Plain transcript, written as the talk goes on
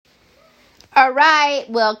All right,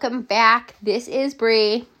 welcome back. This is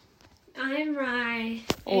Bree. I'm Riley.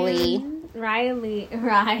 Riley.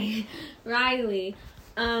 Riley.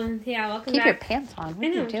 Welcome Keep back. your pants on. What are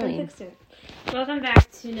you doing? Welcome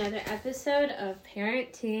back to another episode of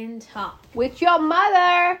Parent Teen Talk. With your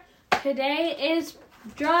mother. Today is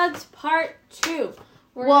drugs part 2.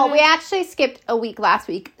 We actually skipped a week last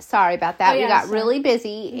week. Sorry about that. We got really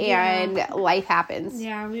busy and life happens.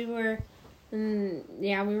 Yeah, we were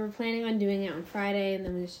planning on doing it on Friday, and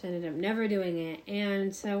then we just ended up never doing it.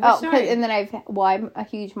 And so we're sorry. And then I'm a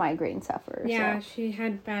huge migraine sufferer. Yeah, so. She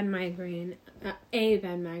had bad migraine.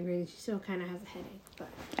 She still kind of has a headache. But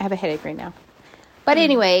I have a headache right now. But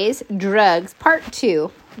anyways, drugs, part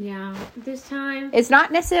 2. Yeah, this time. It's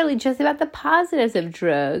not necessarily just about the positives of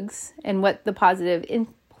drugs and what the positive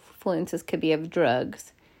influences could be of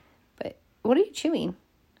drugs. But what are you chewing?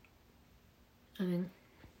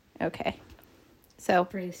 Okay. So,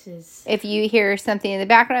 braces. If you hear something in the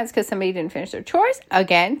background, it's because somebody didn't finish their chores.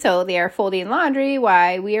 Again, so they are folding laundry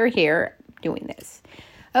while we are here doing this.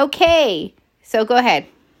 Okay, so go ahead.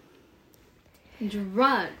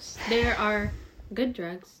 Drugs. There are good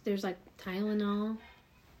drugs. There's like Tylenol.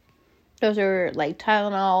 Those are like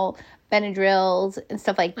Tylenol, Benadryls, and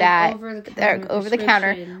stuff like that. They're over the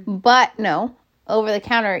counter. But no, over the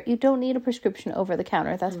counter, you don't need a prescription over the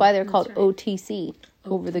counter. That's why they're called OTC,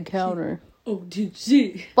 over the counter.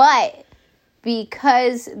 OTC. But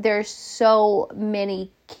because there's so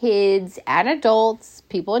many kids and adults,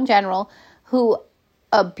 people in general, who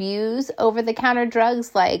abuse over-the-counter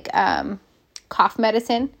drugs like cough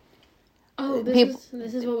medicine. Oh, this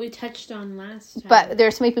is what we touched on last time. But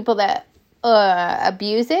there's so many people that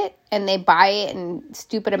abuse it, and they buy it in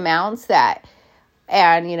stupid amounts and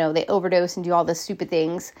they overdose and do all the stupid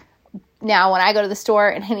things. Now, when I go to the store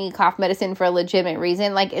and I need cough medicine for a legitimate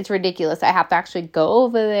reason, like, it's ridiculous. I have to actually go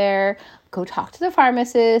over there, go talk to the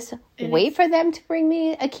pharmacist, wait for them to bring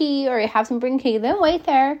me a key, or have them bring a key, then wait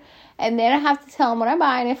there, and then I have to tell them what I'm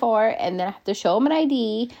buying it for, and then I have to show them an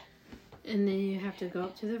ID. And then you have to go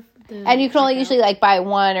up to the and you can only usually, buy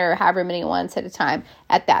one or however many ones at a time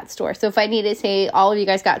at that store. So if I need to say, all of you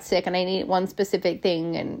guys got sick and I need one specific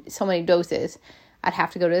thing and so many doses, I'd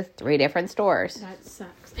have to go to 3 different stores. That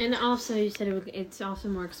sucks. And also, you said it's also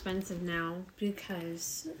more expensive now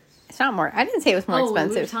because... It's not more... I didn't say it was more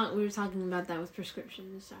expensive. We were talking about that with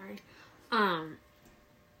prescriptions. Sorry.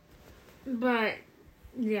 But,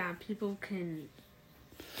 yeah, people can...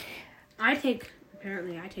 I take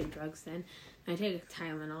drugs then. I take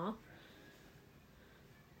Tylenol.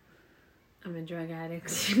 I'm a drug addict.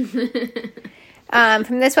 From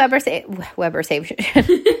this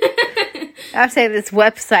I'll say this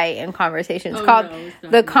website and conversation. It's called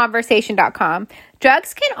theconversation.com.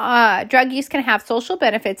 Drug use can have social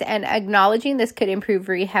benefits, and acknowledging this could improve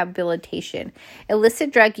rehabilitation.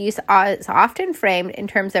 Illicit drug use is often framed in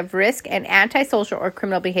terms of risk and antisocial or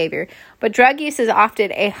criminal behavior, but drug use is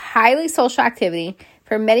often a highly social activity.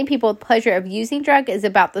 For many people, the pleasure of using drug is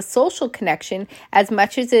about the social connection as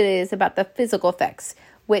much as it is about the physical effects,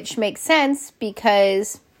 which makes sense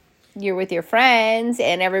because you're with your friends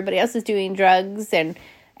and everybody else is doing drugs and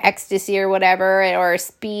ecstasy or whatever, or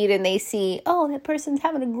speed, and they see, oh, that person's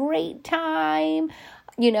having a great time.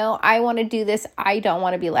 I want to do this. I don't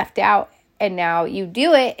want to be left out. And now you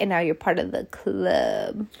do it, and now you're part of the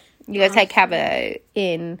club. You guys have a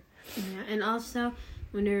in. Yeah, and also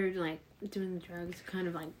when you're doing drugs, kind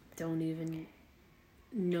of don't even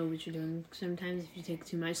know what you're doing sometimes if you take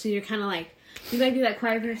too much. So you're kind of you might be that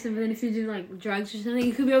quiet person, but then if you do drugs or something,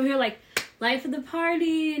 you could be over here life of the party,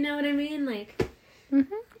 you know what I mean?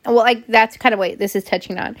 Well, that's kind of what this is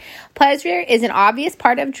touching on. Pleasure is an obvious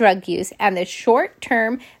part of drug use, and the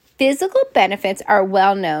short-term physical benefits are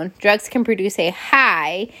well known. Drugs can produce a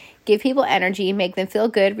high, give people energy, make them feel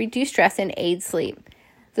good, reduce stress, and aid sleep.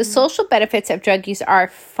 The social benefits of drug use are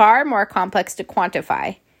far more complex to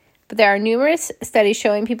quantify. But there are numerous studies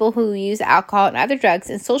showing people who use alcohol and other drugs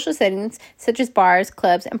in social settings such as bars,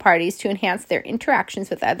 clubs, and parties to enhance their interactions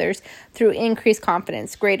with others through increased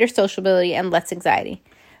confidence, greater sociability, and less anxiety.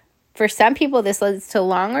 For some people, this leads to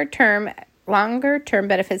longer-term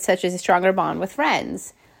benefits such as a stronger bond with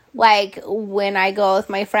friends. When I go with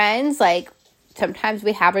my friends, sometimes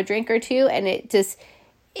we have a drink or two, and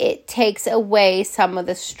it takes away some of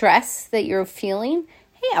the stress that you're feeling.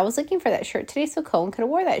 Hey, I was looking for that shirt today, so Cohen could have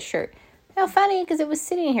wore that shirt. How funny, because it was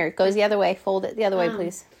sitting here. It goes the other way. Fold it the other way,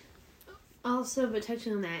 please. Also, but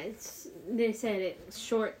touching on that, they said it's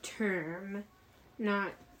short term,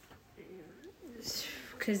 not...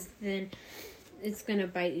 Because then it's going to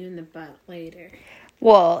bite you in the butt later.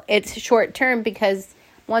 Well, it's short term because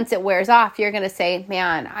once it wears off, you're going to say,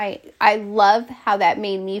 man, I love how that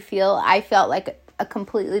made me feel. I felt like a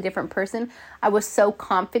completely different person. I was so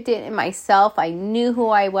confident in myself. I knew who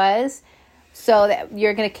I was. So that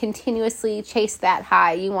you're going to continuously chase that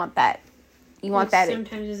high. You want that. Which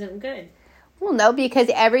sometimes isn't good. Well, no, because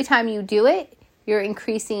every time you do it, you're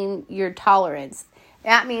increasing your tolerance.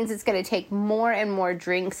 That means it's going to take more and more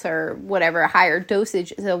drinks or whatever, higher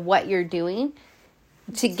dosage of what you're doing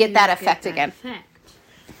to get that effect again.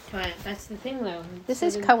 But that's the thing, though. This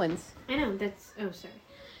is Cohen's. I know, that's... Oh, sorry.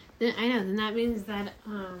 I know, then that means that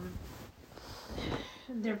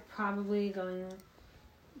they're probably going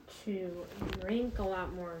to drink a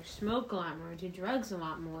lot more, smoke a lot more, do drugs a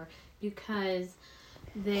lot more, because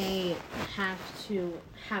they have to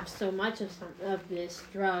have so much of this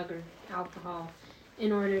drug or alcohol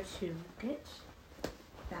in order to get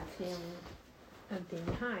that feeling of being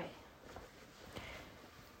high.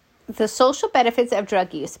 The social benefits of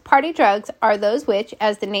drug use. Party drugs are those which,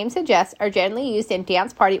 as the name suggests, are generally used in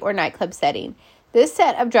dance party or nightclub setting. This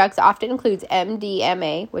set of drugs often includes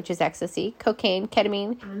MDMA, which is ecstasy, cocaine,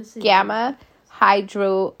 ketamine, gamma,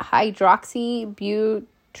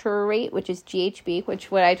 hydroxybutyrate, which is GHB,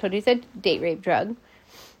 which what I told you is a date rape drug.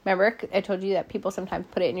 Remember, I told you that people sometimes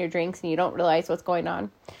put it in your drinks and you don't realize what's going on.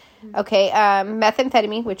 Okay,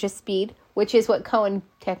 methamphetamine, which is speed, which is what Cohen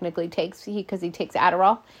technically takes because he takes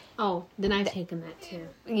Adderall. Oh, then I've taken that too.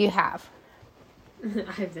 You have.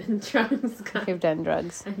 I've done drugs. You've done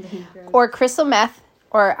drugs. Or crystal meth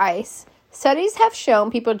or ice. Studies have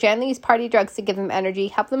shown people generally use party drugs to give them energy,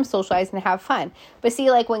 help them socialize, and have fun. But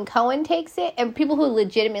see, like when Cohen takes it, and people who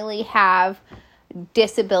legitimately have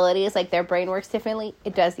disabilities, like their brain works differently,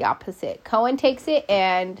 it does the opposite. Cohen takes it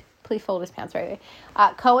and... Please fold his pants right away.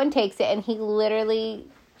 Cohen takes it and he literally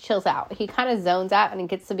chills out. He kind of zones out and he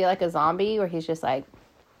gets to be like a zombie where he's just like...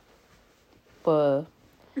 Buh.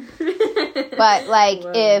 But like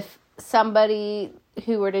if somebody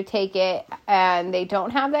who were to take it and they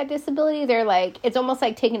don't have that disability, they're like, it's almost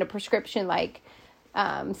like taking a prescription like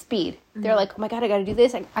speed. Mm-hmm. They're like, oh my God, I got to do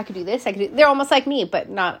this. I could do this. They're almost like me, but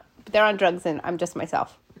not, they're on drugs and I'm just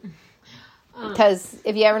myself. Because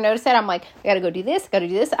if you ever notice that, I'm like, I got to go do this. I'm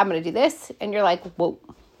going to do this. And you're like, whoa.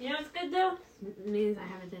 You know what's good though? It means I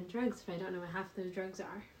haven't done drugs if I don't know what half those drugs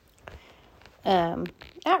are.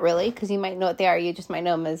 Not really, because you might know what they are. You just might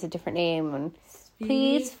know them as a different name. And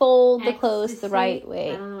please fold the clothes the right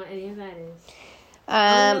way. I don't know what any of that is.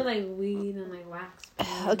 I know like weed and like wax.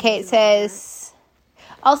 Okay, it says...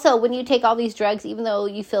 Also, when you take all these drugs, even though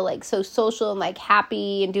you feel like so social and like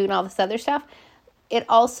happy and doing all this other stuff, it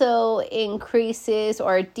also increases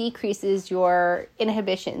or decreases your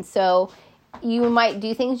inhibition. So you might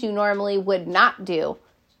do things you normally would not do.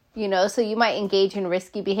 You know, so you might engage in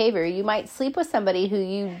risky behavior. You might sleep with somebody who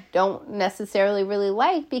you don't necessarily really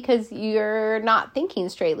like because you're not thinking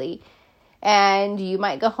straightly. And you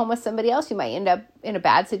might go home with somebody else. You might end up in a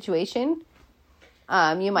bad situation.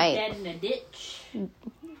 You might... Dead in a ditch.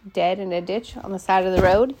 Dead in a ditch on the side of the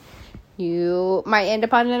road. You might end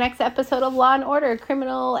up on the next episode of Law & Order,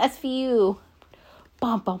 Criminal SVU.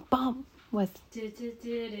 Bum, bum, bum.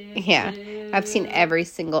 Yeah, I've seen every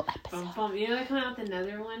single episode. You know they're coming out with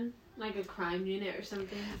another one? Like a crime unit or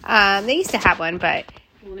something? They used to have one, but...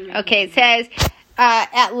 Okay, it says...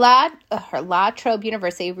 At La Trobe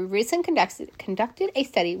University, we recently conducted a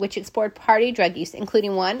study which explored party drug use,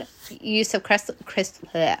 including one, use of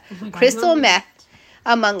crystal meth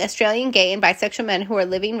among Australian gay and bisexual men who are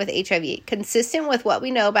living with HIV. Consistent with what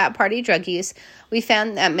we know about party drug use, we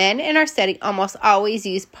found that men in our study almost always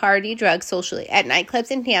use party drugs socially, at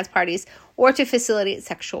nightclubs and dance parties, or to facilitate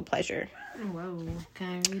sexual pleasure. Whoa. Can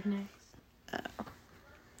I read next?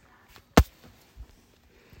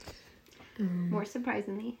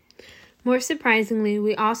 More surprisingly,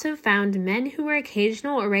 we also found men who were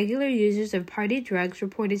occasional or regular users of party drugs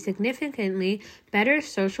reported significantly better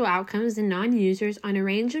social outcomes than non-users on a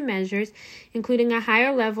range of measures, including a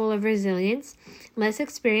higher level of resilience, less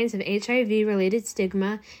experience of HIV-related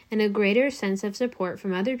stigma, and a greater sense of support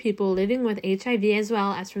from other people living with HIV as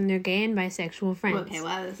well as from their gay and bisexual friends. Okay,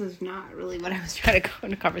 well, this is not really what I was trying to go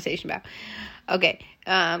into conversation about. Okay,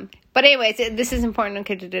 but anyways, this is important.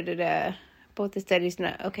 Okay, both the studies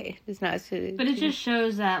not okay. It's not. But it just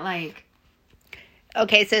shows that like.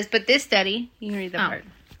 Okay, it says, but this study. You can read the part.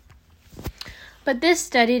 But this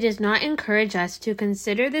study does not encourage us to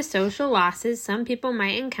consider the social losses some people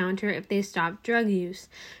might encounter if they stop drug use.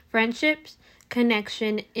 Friendships,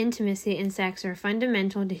 connection, intimacy, and sex are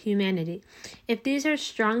fundamental to humanity. If these are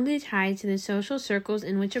strongly tied to the social circles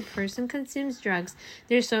in which a person consumes drugs,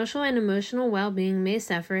 their social and emotional well-being may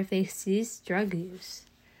suffer if they cease drug use.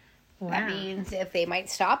 That means if they might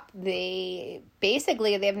stop, they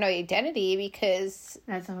have no identity because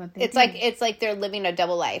that's what it's like they're living a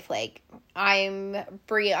double life. Like, I'm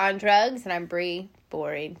Brie on drugs and I'm Brie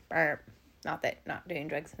boring. Or not that not doing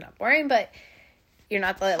drugs is not boring, but you're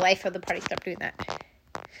not the life of the party. Stop doing that.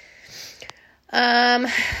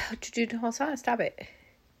 Hold on, stop it.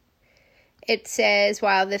 It says,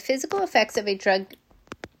 while the physical effects of a drug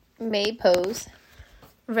may pose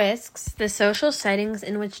risks, the social settings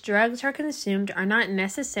in which drugs are consumed are not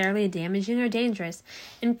necessarily damaging or dangerous.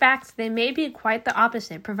 In fact, they may be quite the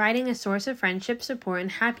opposite, providing a source of friendship, support,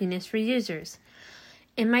 and happiness for users.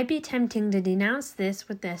 It might be tempting to denounce this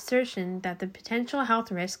with the assertion that the potential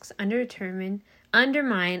health risks undermine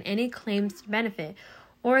any claims to benefit,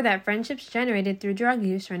 or that friendships generated through drug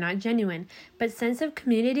use are not genuine, but sense of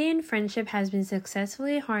community and friendship has been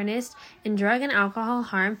successfully harnessed in drug and alcohol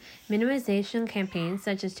harm minimization campaigns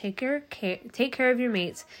such as Take Care of Your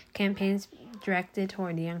Mates campaigns directed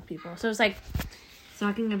toward young people. So it's like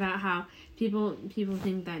talking about how people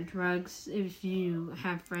think that drugs, if you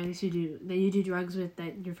have friends you do drugs with,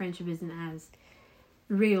 that your friendship isn't as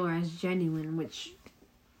real or as genuine, which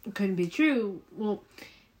couldn't be true. Well,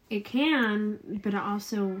 it can, but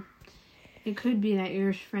it could be that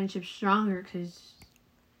your friendship's stronger because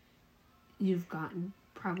you've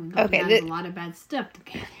probably gotten out of a lot of bad stuff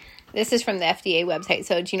together. This is from the FDA website.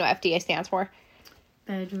 So do you know what FDA stands for?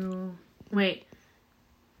 Federal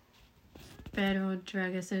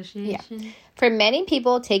Drug Association. Yeah. For many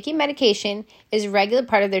people, taking medication is a regular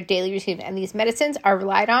part of their daily routine, and these medicines are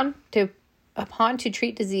relied upon to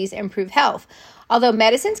treat disease and improve health. Although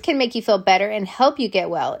medicines can make you feel better and help you get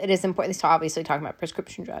well, it is important. This is obviously talking about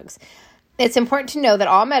prescription drugs. It's important to know that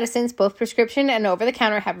all medicines, both prescription and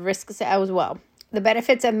over-the-counter, have risks as well. The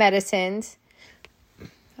benefits of medicines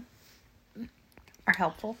are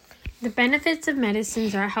helpful. The benefits of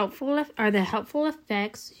medicines are the helpful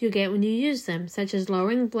effects you get when you use them, such as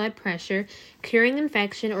lowering blood pressure, curing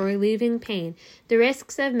infection, or relieving pain. The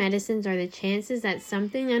risks of medicines are the chances that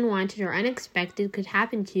something unwanted or unexpected could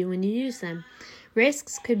happen to you when you use them.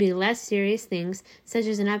 Risks could be less serious things, such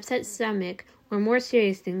as an upset stomach, or more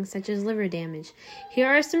serious things, such as liver damage. Here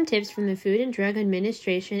are some tips from the Food and Drug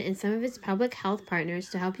Administration and some of its public health partners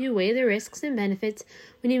to help you weigh the risks and benefits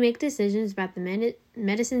when you make decisions about the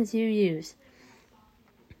medicines you use.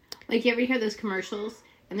 Like, you ever hear those commercials,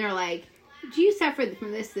 and they're like, do you suffer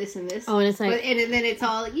from this, this, and this? Oh, and it's like... and then it's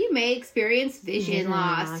all, you may experience vision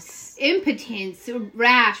loss, impotence,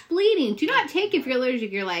 rash, bleeding. Do not take if you're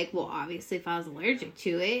allergic. You're like, well, obviously, if I was allergic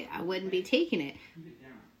to it, I wouldn't be taking it.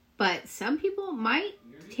 But some people might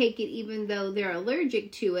take it even though they're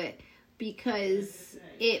allergic to it because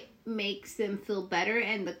it makes them feel better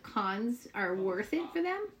and the cons are worth it for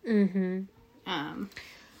them. Mm-hmm.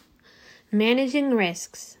 Managing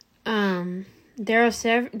risks. There are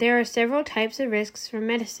several types of risks from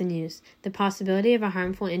medicine use. The possibility of a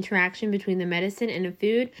harmful interaction between the medicine and a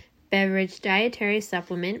food, beverage, dietary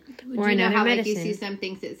supplement, or another medicine. Like, you see some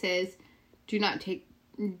things that says, do not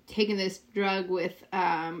taking this drug with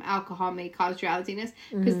alcohol may cause drowsiness.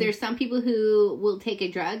 Because there's some people who will take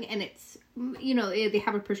a drug and it's, they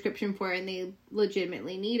have a prescription for it and they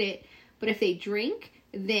legitimately need it. But if they drink,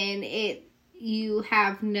 then it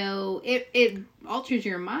alters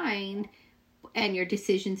your mind and your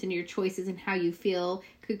decisions and your choices and how you feel.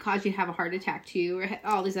 Could cause you to have a heart attack too, or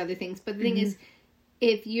all these other things. But the thing is,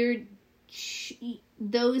 if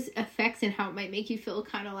those effects and how it might make you feel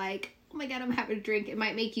kind of like, oh my God, I'm having a drink, it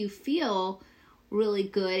might make you feel really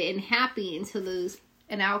good and happy. And so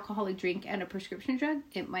an alcoholic drink and a prescription drug,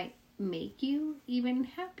 it might make you even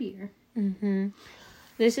happier. Mm-hmm.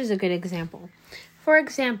 This is a good example. For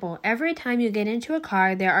example, every time you get into a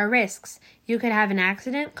car, there are risks. You could have an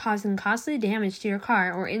accident causing costly damage to your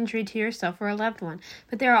car or injury to yourself or a loved one.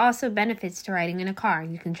 But there are also benefits to riding in a car.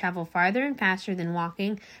 You can travel farther and faster than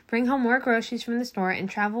walking, bring home more groceries from the store, and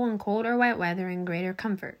travel in cold or wet weather in greater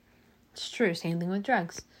comfort. It's true. Same thing with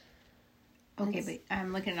drugs. Okay, but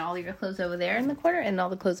I'm looking at all your clothes over there in the corner and all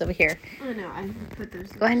the clothes over here. Oh, no, I put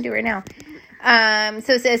those. Go ahead and do it right now.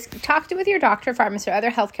 So it says, talk with your doctor, pharmacist, or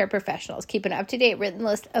other healthcare professionals. Keep an up-to-date written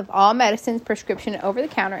list of all medicines, prescription,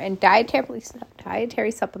 over-the-counter, and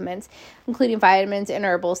dietary supplements, including vitamins and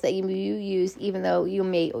herbals that you use, even though you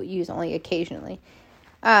may use only occasionally.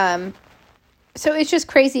 So it's just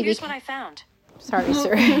crazy. Here's what I found. Sorry,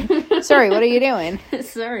 sir. Sorry, what are you doing?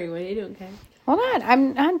 Sorry, what are you doing, Kay? Hold on,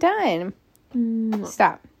 I'm done.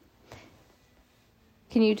 Stop.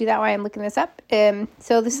 Can you do that while I'm looking this up?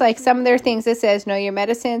 So this is like some of their things. It says, know your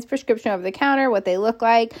medicines, prescription over the counter, what they look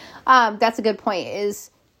like. That's a good point,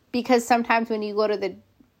 is because sometimes when you go to the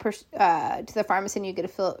to the pharmacy and you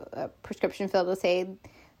get a prescription filled, to say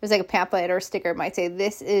there's like a pamphlet or a sticker. It might say,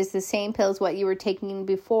 this is the same pills what you were taking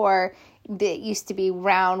before. It used to be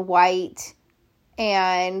round, white,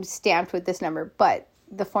 and stamped with this number. But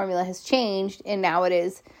the formula has changed, and now it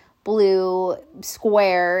is blue,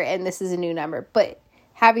 square, and this is a new number. But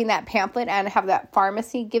having that pamphlet and have that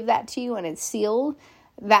pharmacy give that to you and it's sealed,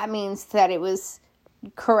 that means that it was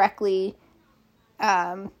correctly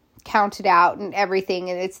counted out and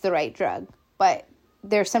everything, and it's the right drug. But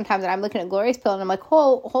there's sometimes that I'm looking at Gloria's pill and I'm like,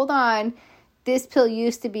 hold on, this pill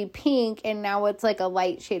used to be pink and now it's like a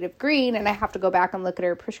light shade of green, and I have to go back and look at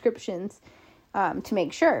her prescriptions to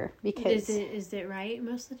make sure, because is it right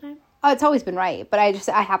most of the time? Oh, it's always been right, but I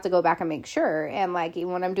have to go back and make sure. And like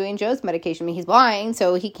even when I'm doing Joe's medication, I mean, he's blind,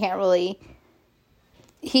 so he can't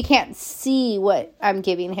see what I'm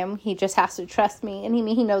giving him. He just has to trust me, and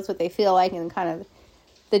he knows what they feel like and kind of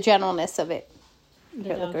the gentleness of it.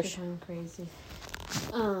 The dog's going crazy.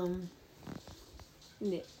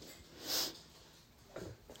 Yeah.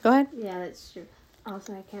 Go ahead. Yeah, that's true.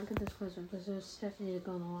 Also, I can't put this clothes on because there's stuff that needs to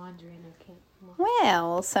go in the laundry and I can't.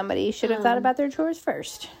 Well, somebody should have thought about their chores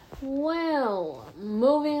first. Well,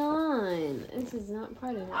 moving on. This is not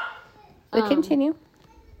part of it. But continue.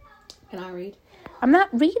 Can I read? I'm not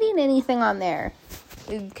reading anything on there.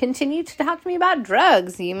 Continue to talk to me about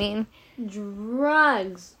drugs, you mean?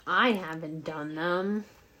 Drugs. I haven't done them.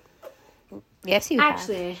 Yes, you have.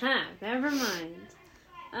 Actually, I have. Never mind.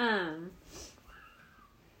 I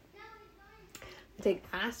take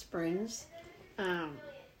aspirins.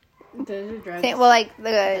 Those are drugs. Well, like the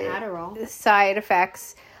Adderall. side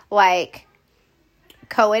effects, like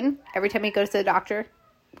Cohen, every time he goes to the doctor,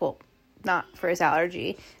 well, not for his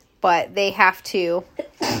allergy, but they have to,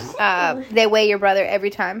 they weigh your brother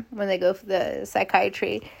every time when they go for the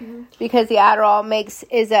psychiatry, because the Adderall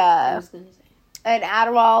an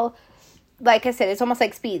Adderall, like I said, it's almost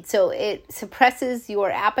like speed. So it suppresses your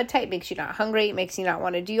appetite, makes you not hungry, it makes you not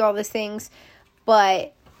want to do all these things.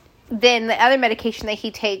 But then the other medication that he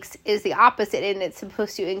takes is the opposite, and it's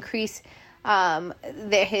supposed to increase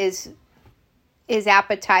his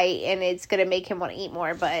appetite, and it's going to make him want to eat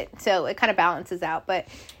more. But so it kind of balances out. But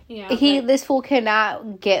this fool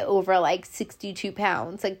cannot get over like 62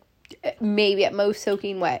 pounds, like maybe at most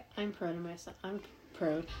soaking wet. I'm proud of myself. I'm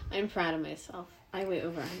proud of myself. I weigh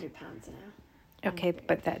over 100 pounds now. Okay,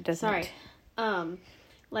 but that doesn't. Sorry.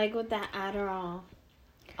 Like with that Adderall.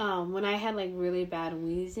 When I had, like, really bad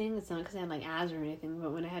wheezing, it's not because I had, like, asthma or anything,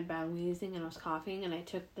 but when I had bad wheezing and I was coughing and I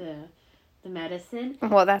took the medicine.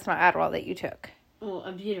 Well, that's not Adderall that you took. Well,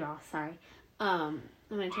 albuterol, sorry.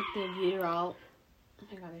 When I took the albuterol, oh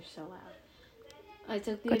my god, they're so loud. I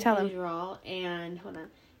took the albuterol and, hold on,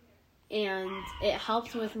 and it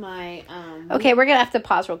helped with my, Okay, we're going to have to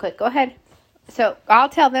pause real quick. Go ahead. So, I'll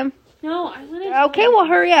tell them. No, I want to. Okay, well,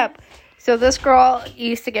 hurry up. So, this girl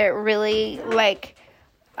used to get really, like,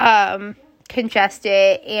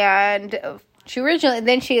 congested, and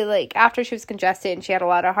after she was congested and she had a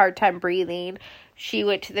lot of hard time breathing, she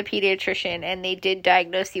went to the pediatrician and they did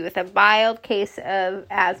diagnose you with a mild case of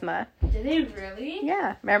asthma. Did they really?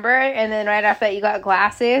 Yeah, remember? And then right after that you got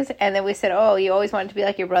glasses, and then we said, oh, you always wanted to be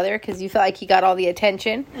like your brother because you felt like he got all the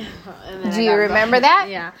attention. Do you remember that?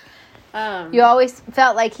 Yeah. You always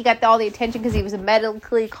felt like he got all the attention because he was a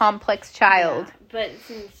medically complex child. Yeah, but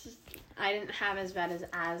since I didn't have as bad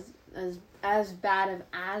of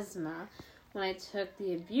asthma when I took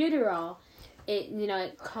the albuterol,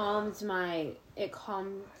 it calms it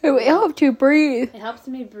helped you breathe. It helps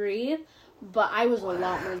me breathe, but I was a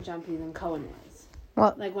lot more jumpy than Cohen was.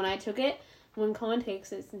 Well, like when I took it, when Cohen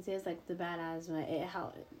takes it, since he has like the bad asthma, it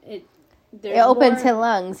opens his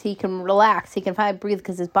lungs. He can relax. He can finally breathe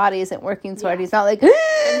because his body isn't working so hard. He's not like.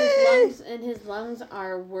 and his lungs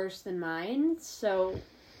are worse than mine, so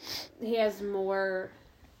he has more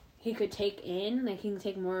he could take in, like he can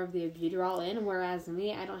take more of the albuterol in, whereas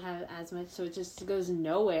me, I don't have as much, so it just goes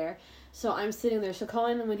nowhere. So I'm sitting there, so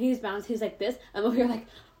Colin, when he's bounced, he's like this, I'm over here like,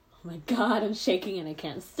 oh my god, I'm shaking and I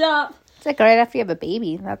can't stop. It's like right after you have a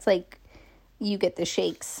baby, that's like, you get the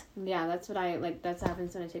shakes. Yeah, that's what that's what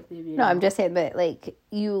happens when I take the albuterol. No, I'm just saying, but like,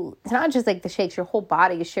 it's not just like the shakes, your whole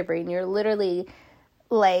body is shivering, you're literally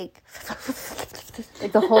like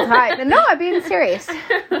the whole time. No, I'm being serious.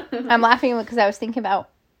 I'm laughing because I was thinking about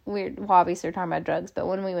obviously we're talking about drugs, but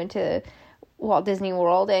when we went to Walt Disney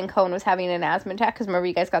World and Cohen was having an asthma attack, because remember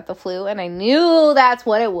you guys got the flu, and I knew that's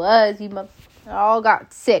what it was. You all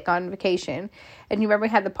got sick on vacation, and you remember we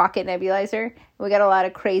had the pocket nebulizer. We got a lot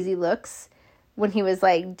of crazy looks when he was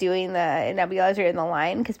like doing the nebulizer in the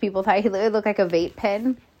line, because people thought he looked like a vape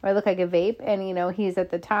pen or looked like a vape, and he's at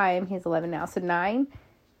the time, he's 11 now, so 9.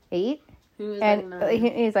 8. He was And like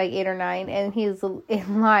 9. he's like 8 or 9, and he's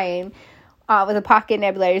in line with a pocket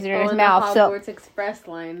nebulizer in his mouth. The Hogwarts Express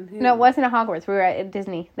line. No, it wasn't at Hogwarts. We were at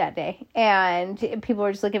Disney that day, and people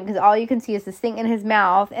were just looking because all you can see is this thing in his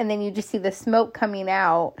mouth, and then you just see the smoke coming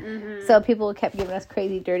out. Mm-hmm. So people kept giving us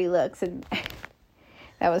crazy, dirty looks, and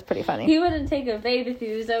that was pretty funny. He wouldn't take a vape if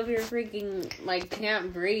he was over here freaking like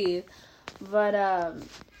can't breathe. But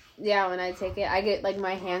yeah, when I take it, I get like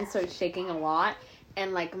my hands start shaking a lot.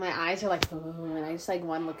 And, like, my eyes are like, oh, and I just, like,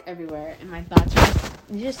 want to look everywhere. And my thoughts are,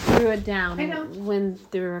 you just threw it down when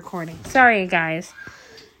they were recording. Sorry, guys.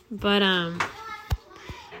 But,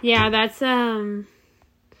 yeah, that's,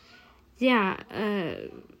 yeah,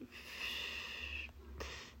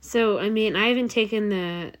 so, I mean, I haven't taken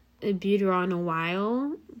the Albuterol in a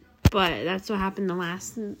while. But that's what happened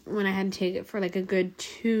when I had to take it for, like, a good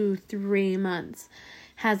 2-3 months.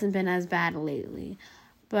 Hasn't been as bad lately.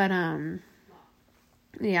 But,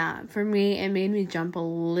 yeah, for me, it made me jump a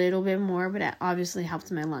little bit more, but it obviously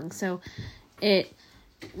helped my lungs. So,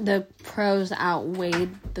 the pros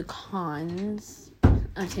outweighed the cons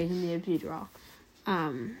of taking the Albuterol.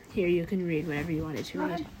 Here, you can read whatever you wanted to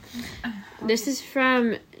read. This is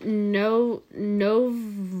from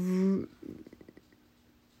Novar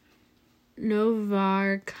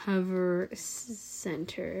Cover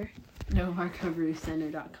Center.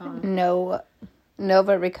 NovarCoveryCenter.com.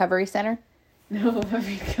 Nova Recovery Center. Nova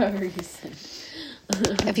Recovery Center.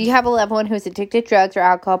 If you have a loved one who is addicted to drugs or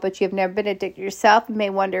alcohol, but you have never been addicted yourself, you may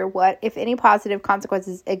wonder what, if any, positive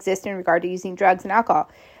consequences exist in regard to using drugs and alcohol.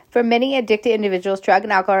 For many addicted individuals, drug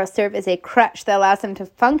and alcohol serve as a crutch that allows them to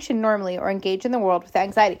function normally or engage in the world with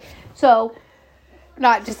anxiety. So,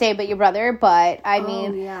 not to say but your brother, but I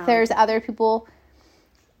mean, there's other people.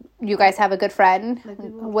 You guys have a good friend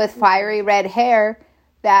with fiery red hair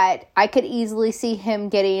that I could easily see him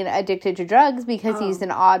getting addicted to drugs because he's an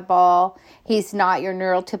oddball. He's not your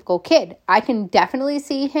neurotypical kid. I can definitely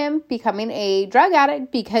see him becoming a drug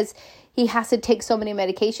addict because he has to take so many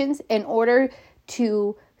medications in order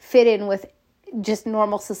to fit in with just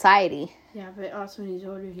normal society. Yeah, but also when he's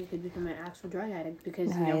older, he could become an actual drug addict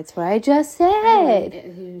because, that's what I just said.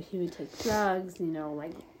 He would take drugs,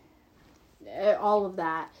 like all of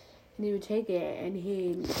that. And he would take it, and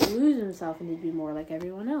he'd lose himself, and he'd be more like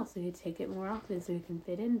everyone else. So he'd take it more often so he can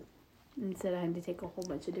fit in, instead of having to take a whole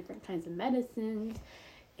bunch of different kinds of medicines.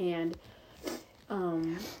 And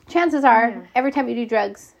chances are, every time you do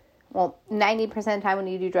drugs, 90% of the time when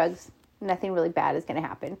you do drugs, nothing really bad is going to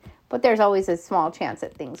happen. But there's always a small chance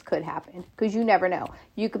that things could happen, because you never know.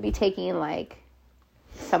 You could be taking, like,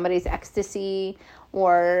 somebody's ecstasy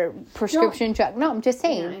or prescription drug. No, I'm just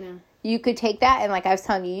saying. Yeah, I know. You could take that, and like I was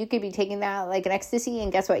telling you, you could be taking that like an ecstasy,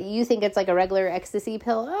 and guess what? You think it's like a regular ecstasy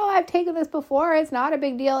pill. Oh, I've taken this before. It's not a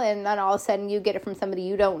big deal. And then all of a sudden you get it from somebody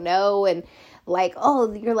you don't know, and like,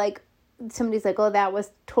 oh, you're like, somebody's like, oh, that was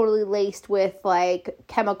totally laced with like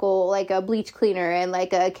chemical, like a bleach cleaner and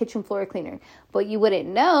like a kitchen floor cleaner. But you wouldn't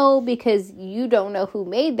know because you don't know who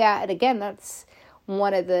made that. And again, that's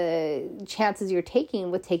one of the chances you're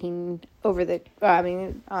taking with taking over the,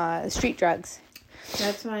 street drugs.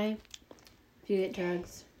 That's why if you get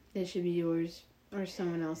drugs, they should be yours or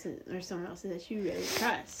someone else's that you really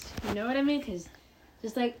trust. You know what I mean? Because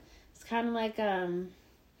just like, it's kind of like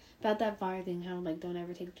about that bar thing, how like don't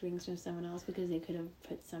ever take drinks from someone else because they could have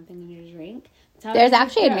put something in your drink. There's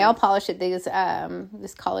actually a nail polish that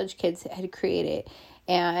this college kids had created,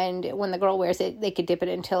 and when the girl wears it, they could dip it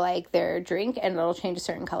into like their drink and it'll change a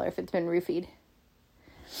certain color if it's been roofied.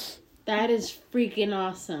 That is freaking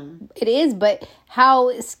awesome. It is, but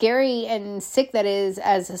how scary and sick that is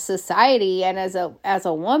as a society and as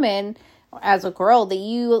a woman, as a girl, that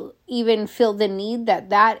you even feel the need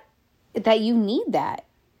that you need that.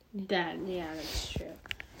 That's true.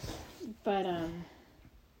 But don't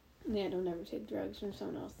ever take drugs from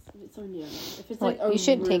someone else. If it's someone you don't know. If it's like you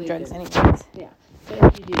shouldn't really take drugs good, anyways. Yeah, but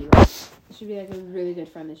if you do, it should be like a really good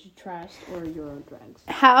friend that you trust or your own drugs.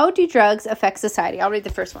 How do drugs affect society? I'll read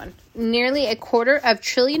the first one. Nearly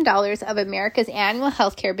 $250 billion of America's annual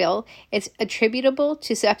healthcare bill is attributable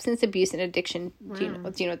to substance abuse and addiction. Wow. Do you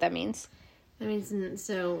know what that means? That means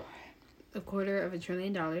so $250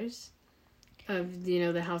 billion of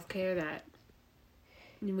the healthcare that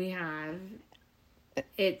we have.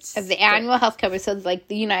 It's of the annual health cover, so like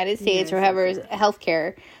the United States or whoever's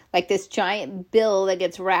healthcare, like this giant bill that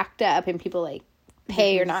gets racked up and people like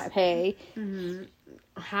pay or not pay. Mm-hmm.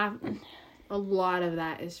 A lot of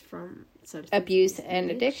that is from substance abuse and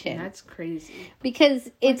addiction. That's crazy. Because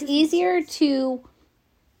it's easier to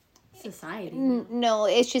society. No,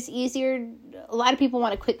 it's just easier. A lot of people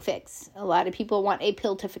want a quick fix. A lot of people want a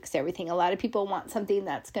pill to fix everything. A lot of people want something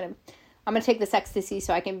that's I'm going to take this ecstasy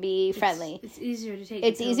so I can be friendly. It's easier to take.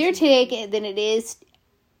 It's easier to take it than it is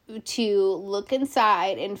to look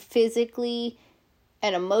inside and physically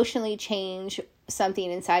and emotionally change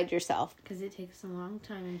something inside yourself. Because it takes a long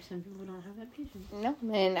time and some people don't have that patience. No,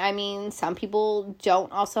 and I mean, some people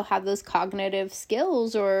don't also have those cognitive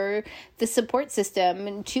skills or the support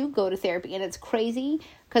system to go to therapy. And it's crazy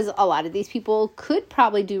because a lot of these people could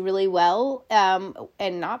probably do really well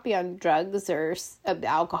and not be on drugs or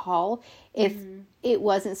alcohol if it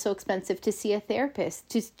wasn't so expensive to see a therapist,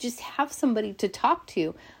 to just have somebody to talk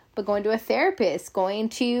to. But going to a therapist, going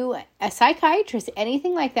to a psychiatrist,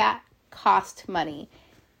 anything like that cost money.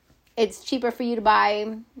 It's cheaper for you to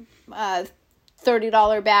buy a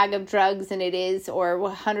 $30 bag of drugs than it is, or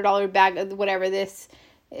 $100 bag of whatever this,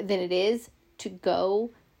 than it is to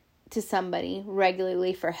go to somebody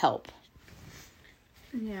regularly for help.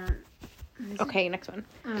 Yeah. Okay, next one.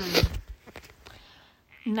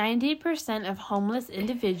 90% of homeless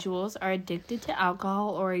individuals are addicted to alcohol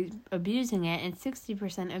or abusing it, and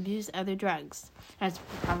 60% abuse other drugs. That's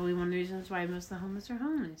probably one of the reasons why most of the homeless are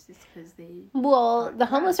homeless. It's because they... Well, the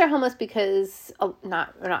homeless are homeless because, we're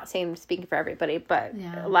not saying speaking for everybody, but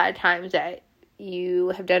a lot of times that you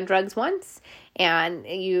have done drugs once and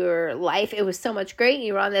your life, it was so much great.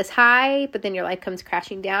 You were on this high, but then your life comes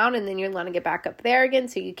crashing down and then you're going to get back up there again.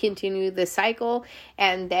 So you continue the cycle,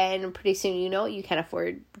 and then pretty soon, you can't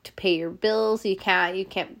afford to pay your bills. You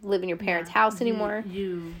can't live in your parents' house anymore.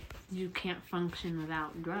 You can't function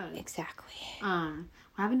without drugs. Exactly.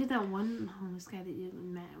 What happened to that one homeless guy that you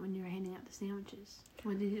met when you were handing out the sandwiches?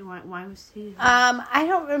 Why was he? I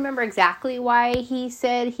don't remember exactly why he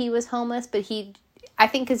said he was homeless, but I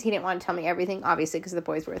think because he didn't want to tell me everything, obviously, because the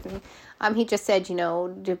boys were with me. He just said,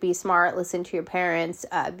 to be smart, listen to your parents,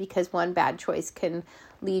 because one bad choice can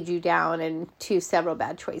lead you down into several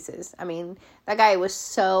bad choices. I mean, that guy was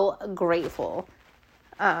so grateful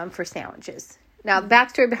for sandwiches. Now, the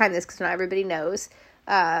backstory behind this, because not everybody knows,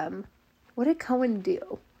 what did Cohen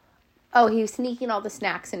do? Oh, he was sneaking all the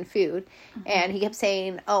snacks and food, and he kept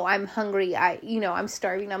saying, "Oh, I'm hungry. I'm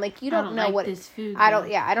starving." I'm like, "You don't know what this food. I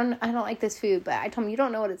don't like this food." But I told him, "You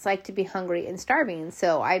don't know what it's like to be hungry and starving."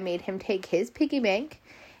 So I made him take his piggy bank,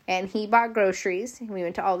 and he bought groceries. We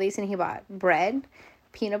went to Aldi's, and he bought bread,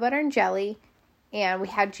 peanut butter and jelly, and we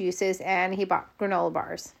had juices, and he bought granola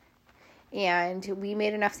bars. And we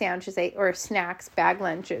made enough sandwiches or snacks, bag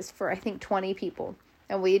lunches for I think 20 people,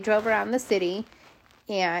 and we drove around the city.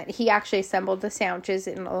 And he actually assembled the sandwiches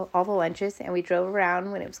and all the lunches. And we drove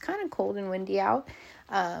around when it was kind of cold and windy out.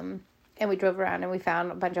 And we drove around and we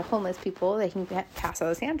found a bunch of homeless people that he can pass all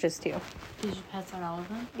the sandwiches to. Did you pass out all of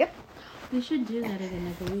them? Yep. We should do that again,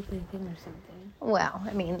 like a weekly thing or something. Well,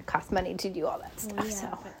 I mean, it costs money to do all that stuff. Well, yeah,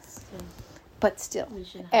 so. but still,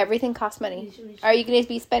 everything costs money. Are you going to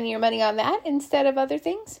be spending your money on that instead of other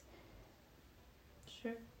things?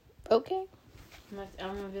 Sure. Okay.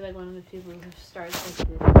 I'm going to be like one of the people who starts like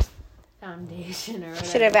the foundation or whatever.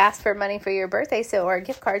 Should have asked for money for your birthday or a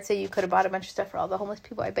gift card so you could have bought a bunch of stuff for all the homeless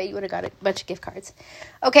people. I bet you would have got a bunch of gift cards.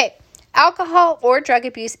 Okay. Alcohol or drug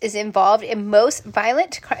abuse is involved in most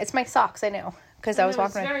violent crimes. It's my socks, I know, because I was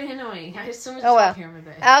walking around. It's very annoying. I have so much talk here in my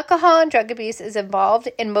bed. Alcohol and drug abuse is involved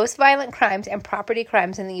in most violent crimes and property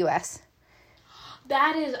crimes in the U.S.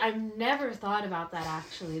 I've never thought about that,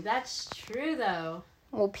 actually. That's true, though.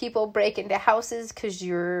 Well, people break into houses because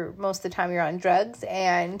most of the time you're on drugs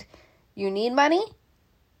and you need money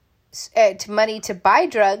to buy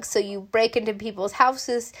drugs. So you break into people's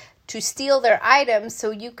houses to steal their items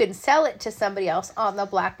so you can sell it to somebody else on the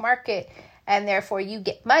black market. And therefore you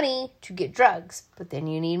get money to get drugs. But then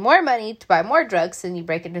you need more money to buy more drugs and you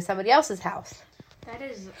break into somebody else's house. I've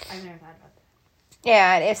never thought about that.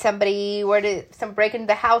 Yeah, and if somebody were to break into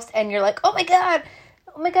the house and you're like, oh my God,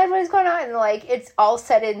 what is going on? And it's all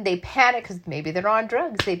sudden they panic because maybe they're on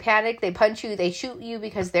drugs. They panic, they punch you, they shoot you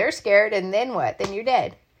because they're scared, and then what? Then you're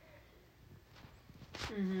dead.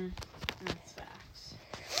 Mm-hmm. That's facts.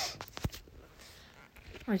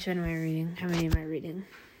 Which one am I reading? How many am I reading?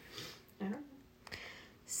 I don't know.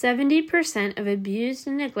 70% of abused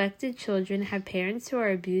and neglected children have parents who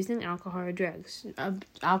are abusing alcohol or drugs.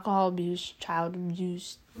 Alcohol abuse, child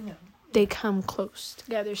abuse. No. They come close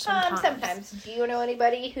together sometimes. Sometimes. Do you know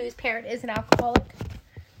anybody whose parent is an alcoholic?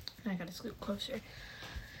 I gotta scoot closer.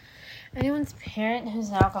 Anyone's parent who's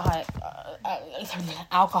an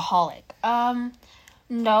alcoholic?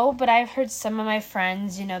 No, but I've heard some of my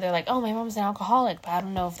friends, they're like, oh, my mom's an alcoholic, but I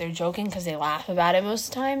don't know if they're joking because they laugh about it most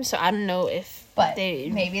of the time, so I don't know if But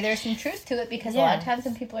maybe there's some truth to it because a lot of times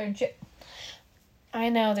when people are... I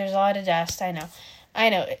know, there's a lot of dust. I know.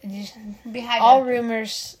 All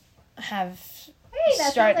rumors have... Hey,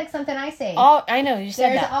 that sounds like something I say. I know, you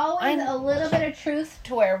said that. There's always a little bit of truth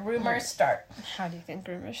to where rumors start. How do you think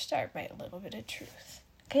rumors start? By a little bit of truth.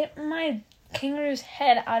 Get my kangaroo's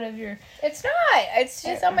head out of your... It's not. It's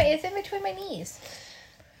just it's in between my knees.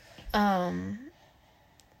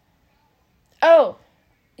 Oh,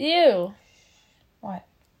 you. What?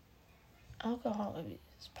 Alcohol abuse,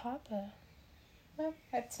 Papa. Well,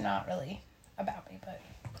 that's not really about me, but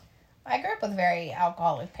I grew up with very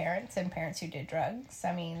alcoholic parents and parents who did drugs.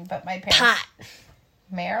 I mean, but my parents... Pot.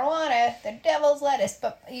 Marijuana, the devil's lettuce.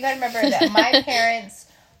 But you gotta remember that my parents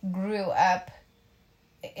grew up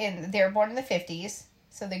they were born in the 50s,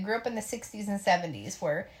 so they grew up in the 60s and 70s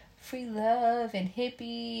where free love and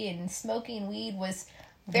hippie and smoking weed was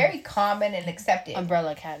very common and accepted.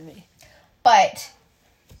 Umbrella Academy. But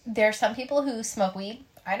there are some people who smoke weed.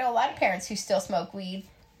 I know a lot of parents who still smoke weed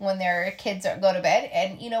when their kids go to bed.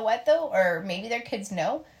 And you know what, though? Or maybe their kids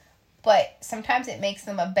know. But sometimes it makes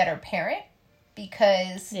them a better parent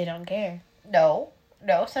because... They don't care. No.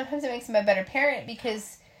 Sometimes it makes them a better parent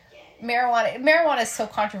because marijuana is so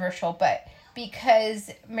controversial, but because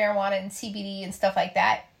marijuana and CBD and stuff like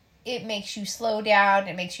that, it makes you slow down.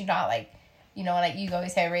 It makes you not like, you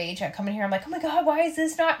always say rage. I come in here, I'm like, oh my God, why is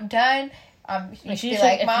this not done? Mom, if you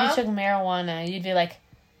took marijuana, you'd be like...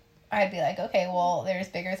 I'd be like, okay, well, there's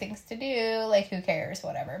bigger things to do. Like, who cares?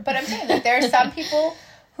 Whatever. But I'm saying that there are some people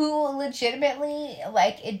who legitimately,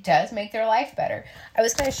 it does make their life better. I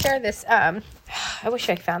was going to share this. I wish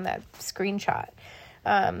I found that screenshot.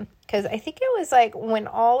 Because I think it was, when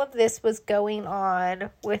all of this was going on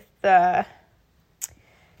with the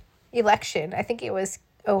election. I think it was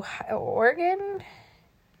Oregon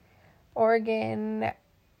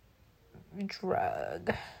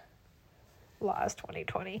drug laws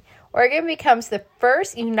 2020. Oregon becomes the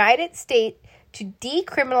first United States to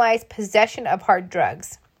decriminalize possession of hard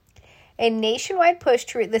drugs. A nationwide push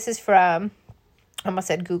to... This is from... I almost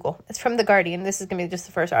said Google. It's from The Guardian. This is going to be just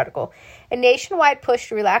the first article. A nationwide push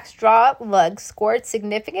to relax drug laws scored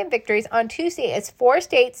significant victories on Tuesday as 4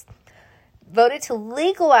 states voted to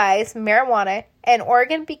legalize marijuana, and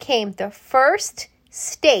Oregon became the first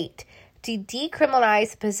state to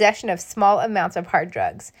decriminalize possession of small amounts of hard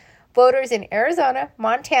drugs. Voters in Arizona,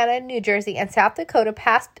 Montana, New Jersey, and South Dakota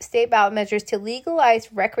passed state ballot measures to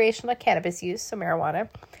legalize recreational cannabis use, so marijuana.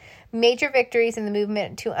 Major victories in the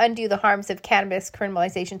movement to undo the harms of cannabis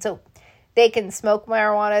criminalization. So they can smoke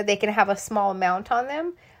marijuana, they can have a small amount on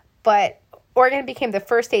them, but Oregon became the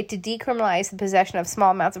first state to decriminalize the possession of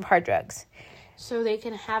small amounts of hard drugs. So they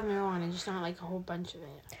can have marijuana, just not a whole bunch of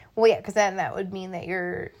it. Well, yeah, because then that would mean that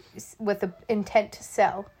you're with the intent to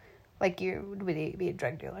sell. You would be a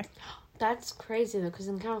drug dealer. That's crazy, though, because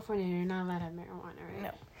in California, you're not allowed to have marijuana, right?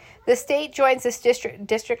 No. The state joins this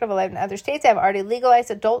district of 11 other states that have already legalized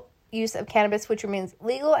adult use of cannabis, which remains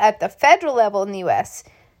legal at the federal level in the U.S.,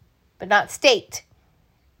 but not state.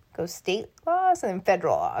 Goes state laws and then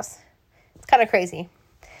federal laws. It's kind of crazy.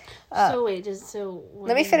 Let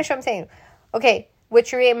me finish what I'm saying. Okay.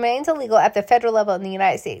 Which remains illegal at the federal level in the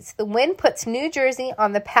United States. The win puts New Jersey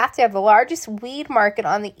on the path to have the largest weed market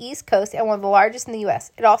on the East Coast and one of the largest in the U.S.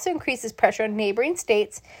 It also increases pressure on neighboring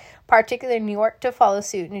states, particularly New York, to follow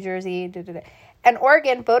suit. New Jersey, And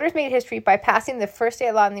Oregon, voters made history by passing the first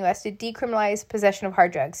state law in the U.S. to decriminalize possession of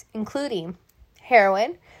hard drugs, including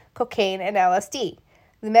heroin, cocaine, and LSD.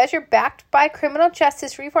 The measure, backed by criminal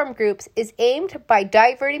justice reform groups, is aimed by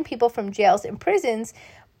diverting people from jails and prisons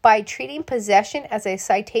by treating possession as a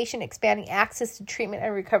citation, expanding access to treatment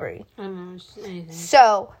and recovery. I don't know anything.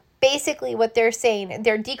 So, basically what they're saying,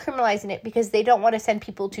 they're decriminalizing it because they don't want to send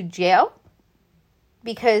people to jail,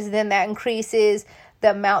 because then that increases the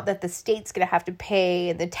amount that the state's going to have to pay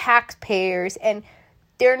and the taxpayers, and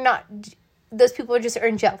those people are just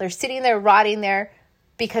in jail. They're sitting there rotting there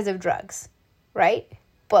because of drugs, right?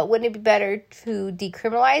 But wouldn't it be better to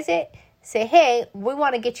decriminalize it? Say, hey, we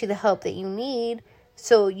want to get you the help that you need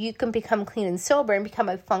so you can become clean and sober and become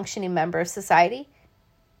a functioning member of society.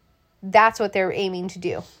 That's what they're aiming to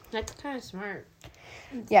do. That's kind of smart.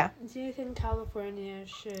 Yeah. Do you think California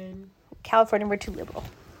should... California, we're too liberal.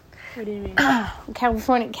 What do you mean?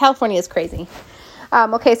 California is crazy.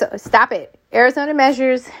 Okay, so stop it. Arizona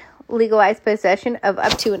measures legalize possession of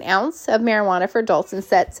up to an ounce of marijuana for adults and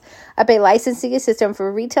sets up a licensing system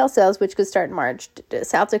for retail sales, which could start in March.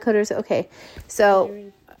 South Dakota's okay.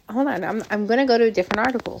 So... Hold on, I'm going to go to a different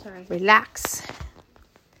article. Sorry. Relax.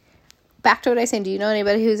 Back to what I said. Do you know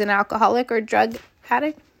anybody who's an alcoholic or drug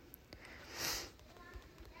addict?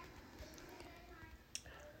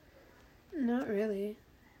 Not really.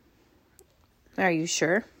 Are you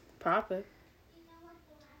sure? Probably.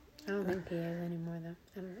 I don't think he is anymore, though.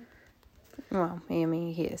 I don't know. Well,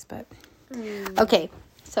 maybe he is, but... Okay,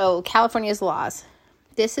 so California's laws.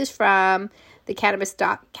 This is from the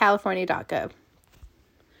cannabis.california.gov.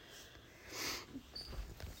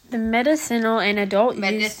 The medicinal and adult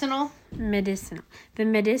Medicinal? Medicinal. The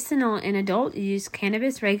Medicinal and Adult Use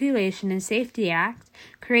Cannabis Regulation and Safety Act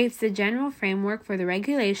creates the general framework for the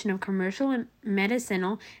regulation of commercial and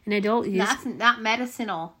medicinal and adult use. That's not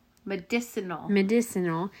medicinal. Medicinal.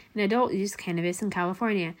 Medicinal and adult use cannabis in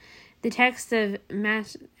California. The text of MAC.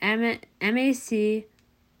 Oh my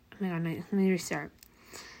god, let me restart.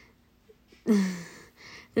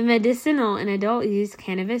 The Medicinal and Adult Use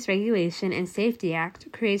Cannabis Regulation and Safety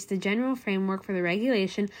Act creates the general framework for the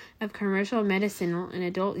regulation of commercial, medicinal, and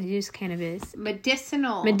adult use cannabis.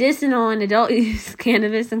 Medicinal and adult use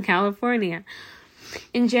cannabis in California.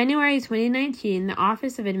 In January 2019, the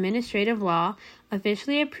Office of Administrative Law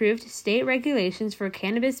officially approved state regulations for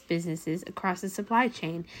cannabis businesses across the supply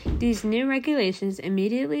chain. These new regulations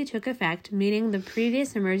immediately took effect, meaning the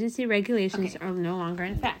previous emergency regulations are no longer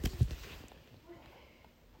in effect.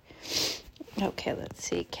 Okay, let's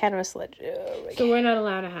see. Cannabis So we're not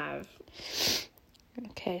allowed to have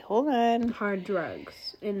Okay, hold on. hard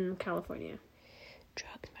drugs in California.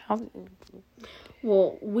 Drug.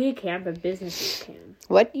 Well, we can't, but businesses can.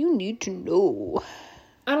 What you need to know.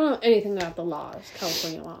 I don't know anything about the laws,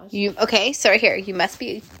 California laws. Okay, so right here. You must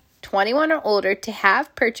be 21 or older to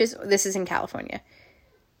have purchased. This is in California.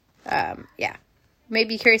 Yeah. May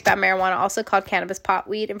be curious about marijuana, also called cannabis, pot,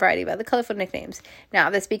 weed, and variety of other colorful nicknames. Now,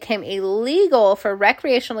 this became illegal for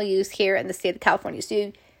recreational use here in the state of California.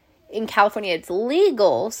 So, in California, it's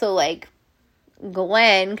legal. So, like,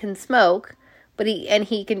 Glenn can smoke, but he has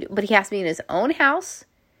to be in his own house.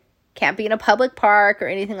 Can't be in a public park or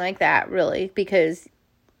anything like that, really, because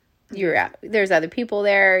there's other people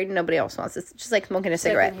there. Nobody else wants this. It's just like smoking a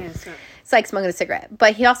cigarette. It's like smoking a cigarette.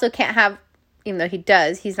 But he also can't have. Even though he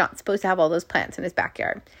does, he's not supposed to have all those plants in his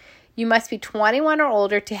backyard. You must be 21 or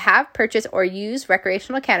older to have, purchased, or use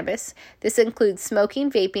recreational cannabis. This includes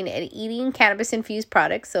smoking, vaping, and eating cannabis-infused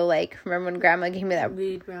products. So, like, remember when Grandma gave me that...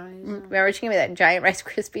 Weed brownies. Remember she gave me that giant Rice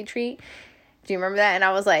Krispie treat? Do you remember that? And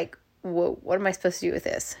I was like, whoa, what am I supposed to do with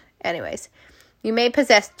this? Anyways, you may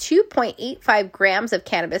possess 2.85 grams of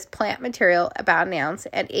cannabis plant material, about an ounce,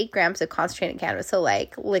 and 8 grams of concentrated cannabis. So,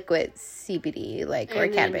 like, liquid CBD, or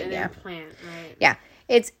cannabis, yeah. Plant, right? Yeah.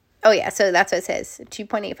 So that's what it says.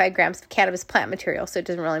 2.85 grams of cannabis plant material, so it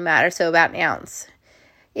doesn't really matter. So, about an ounce.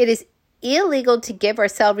 It is illegal to give or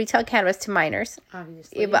sell retail cannabis to minors.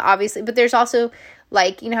 Obviously. But there's also,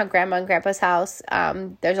 like, you know how Grandma and Grandpa's house,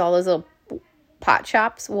 there's all those little pot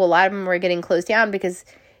shops? Well, a lot of them were getting closed down because...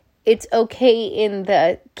 It's okay in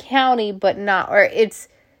the county, but not, or it's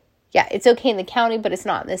okay in the county, but it's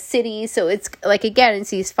not in the city. So it's like, again,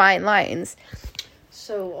 it's these fine lines.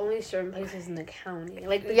 So only certain places in the county.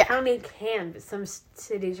 Like, the county can, but some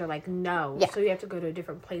cities are like, no. Yeah. So you have to go to a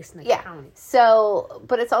different place in the county. So,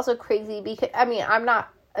 but it's also crazy because, I mean, I'm not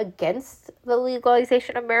against the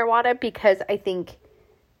legalization of marijuana because I think,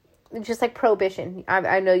 just like prohibition.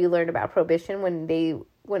 I know you learned about prohibition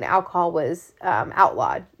when alcohol was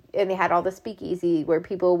outlawed. And they had all the speakeasy where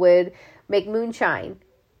people would make moonshine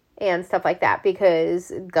and stuff like that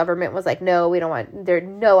because government was like, no, we don't want, there are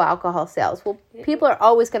no alcohol sales. Well, people are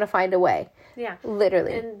always going to find a way. Yeah.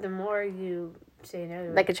 Literally. And the more you say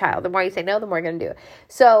no. Like a child. The more you say no, the more you're going to do it.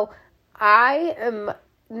 So I am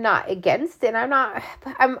not against it.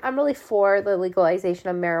 I'm really for the legalization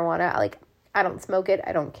of marijuana. Like, I don't smoke it.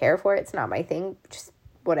 I don't care for it. It's not my thing. Just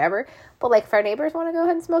whatever. But, like, if our neighbors want to go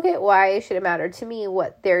ahead and smoke it, why should it matter to me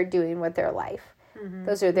what they're doing with their life? Mm-hmm.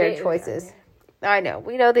 Those are their choices. I know.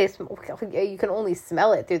 We know they smoke. You can only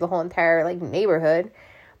smell it through the whole entire, like, neighborhood.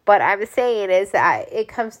 But I was saying is that it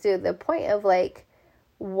comes to the point of, like,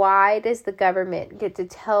 why does the government get to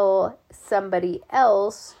tell somebody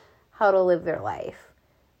else how to live their life?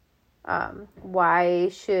 Why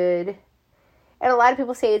should... And a lot of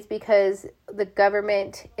people say it's because the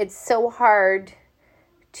government, it's so hard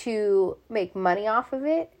to make money off of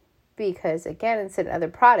it because, again, it's another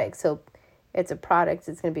product. So it's a product,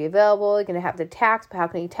 it's going to be available, you're going to have to tax, but how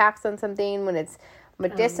can you tax on something when it's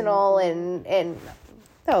medicinal and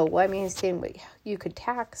no, I mean, you could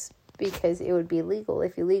tax because it would be legal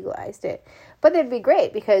if you legalized it. But that'd be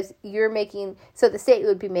great because so the state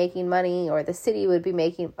would be making money or the city would be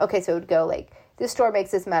making, okay, so it would go like, this store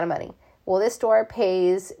makes this amount of money. Well, this store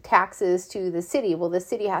pays taxes to the city. Well, the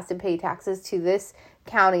city has to pay taxes to this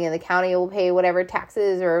county, and the county will pay whatever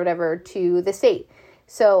taxes or whatever to the state.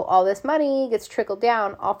 So all this money gets trickled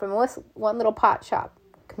down all from one little pot shop.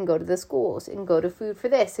 It can go to the schools. It can go to food for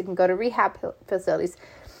this. It can go to rehab facilities.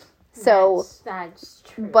 So that's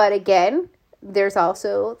true. But again, there's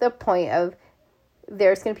also the point of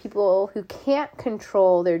there's going to be people who can't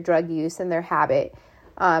control their drug use and their habit.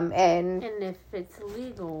 And if it's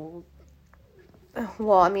legal.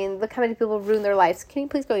 Well, I mean, look how many people ruin their lives. Can you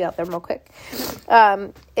please go out there real quick?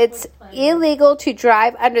 It's illegal to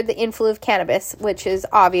drive under the influence of cannabis, which is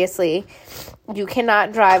obviously you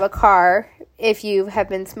cannot drive a car if you have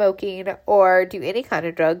been smoking or do any kind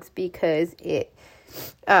of drugs because it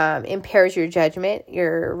impairs your judgment,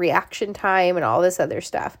 your reaction time, and all this other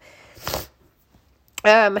stuff.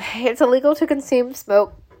 It's illegal to consume,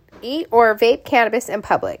 smoke, eat, or vape cannabis in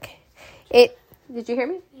public. Did you hear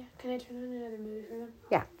me? Yeah. Can I turn on another movie for them?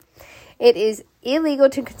 Yeah. It is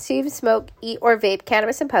illegal to consume, smoke, eat, or vape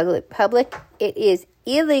cannabis in public. It is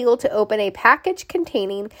illegal to open a package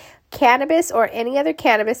containing cannabis or any other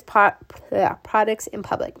cannabis products in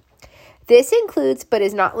public. This includes, but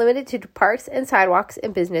is not limited to, parks and sidewalks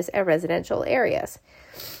in business and residential areas.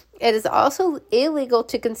 It is also illegal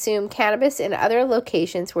to consume cannabis in other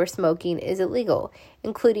locations where smoking is illegal,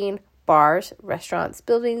 including bars, restaurants,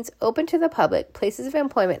 buildings open to the public, places of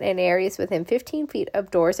employment, and areas within 15 feet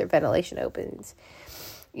of doors or ventilation openings.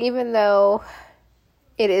 Even though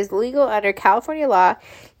it is legal under California law,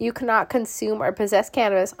 you cannot consume or possess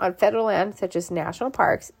cannabis on federal land such as national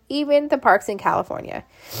parks, even the parks in California.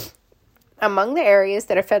 Among the areas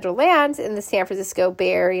that are federal lands in the San Francisco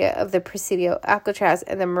Bay Area of the Presidio, Alcatraz,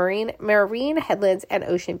 and the Marine Headlands and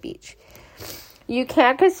Ocean Beach. You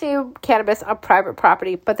can consume cannabis on private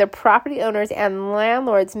property, but the property owners and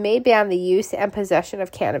landlords may ban the use and possession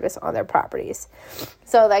of cannabis on their properties.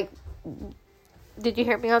 So, did you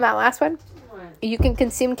hear me on that last one? What? You can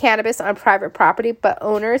consume cannabis on private property, but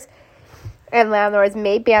owners and landlords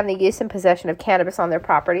may ban the use and possession of cannabis on their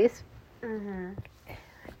properties. Mm-hmm.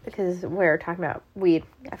 Because we're talking about weed.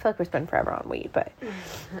 I feel like we're spending forever on weed, but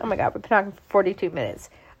oh my God, we've been talking for 42 minutes.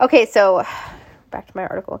 Okay, so back to my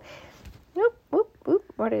article.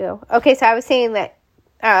 Where'd it go? Okay, so I was saying that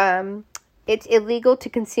it's illegal to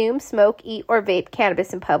consume, smoke, eat, or vape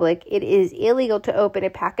cannabis in public. It is illegal to open a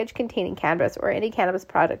package containing cannabis or any cannabis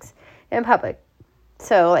products in public.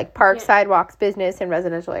 So, like parks, sidewalks, business, and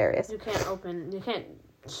residential areas. You can't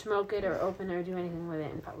smoke it or open or do anything with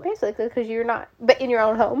it in public. Basically, because you're not, but in your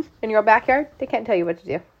own home, in your own backyard, they can't tell you what to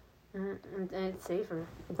do. And it's safer.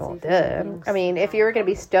 Well, duh. I mean, if you were going to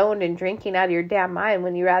be stoned and drinking out of your damn mind,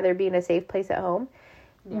 wouldn't you rather be in a safe place at home?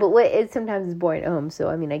 Yeah. But it sometimes is boring at home, so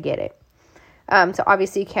I mean, I get it. So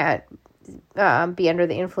obviously you can't be under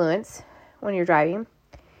the influence when you're driving.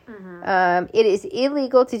 Mm-hmm. It is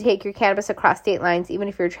illegal to take your cannabis across state lines, even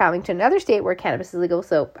if you're traveling to another state where cannabis is legal.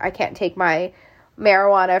 So I can't take my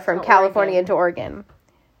marijuana from California into Oregon.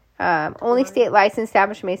 Only state licensed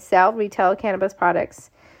establishments may sell retail cannabis products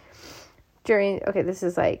this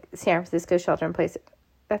is like San Francisco shelter in place.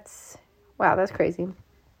 That's crazy.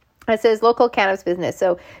 It says local cannabis business.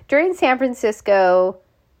 So during San Francisco,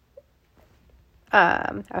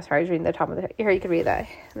 I was reading the top of here. You can read that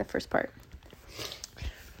in the first part.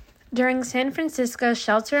 During San Francisco's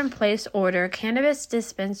shelter-in-place order, cannabis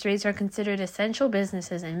dispensaries are considered essential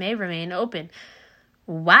businesses and may remain open.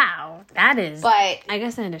 Wow, that is... But I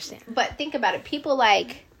guess I understand. But think about it. People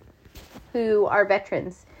who are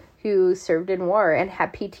veterans, who served in war and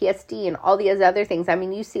have PTSD and all these other things. I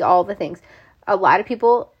mean, you see all the things. A lot of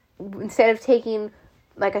people, instead of taking,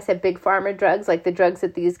 like I said, big pharma drugs, like the drugs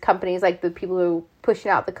that these companies, like the people who are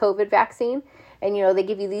pushing out the COVID vaccine, and, they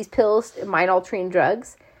give you these pills, mind-altering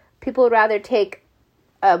drugs, people would rather take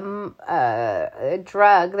a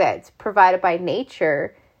drug that's provided by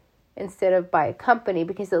nature instead of by a company,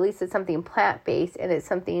 because at least it's something plant-based and it's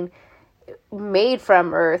something made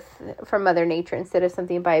from earth, from Mother Nature, instead of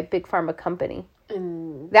something by a big pharma company.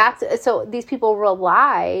 So these people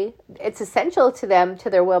rely, it's essential to them, to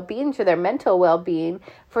their well-being, to their mental well-being,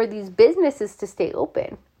 for these businesses to stay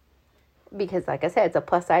open. Because, like I said, it's a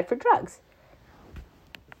plus side for drugs.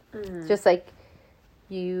 Just like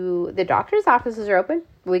the doctor's offices are open.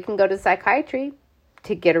 We can go to psychiatry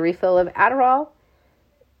to get a refill of Adderall.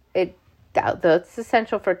 That's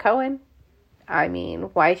essential for Cohen. I mean,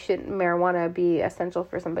 why shouldn't marijuana be essential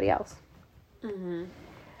for somebody else? Mm-hmm.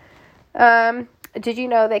 Did you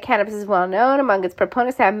know that cannabis is well known among its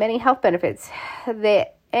proponents to have many health benefits? The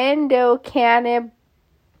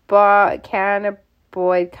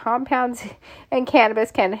endocannabinoid compounds in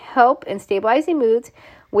cannabis can help in stabilizing moods,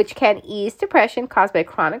 which can ease depression caused by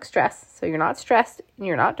chronic stress. So you're not stressed and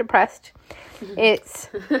you're not depressed. It's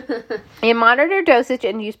in monitored dosage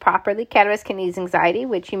and used properly. Cannabis can ease anxiety,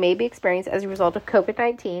 which you may be experiencing as a result of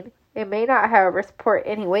COVID-19. It may not, however, support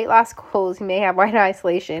any weight loss goals you may have while in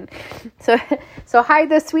isolation. So hide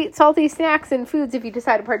the sweet, salty snacks and foods if you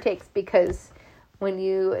decide to partake, because when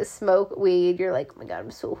you smoke weed, you're like, oh my God,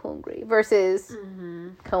 I'm so hungry. Versus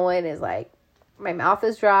Cohen is like, my mouth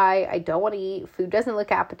is dry. I don't want to eat. Food doesn't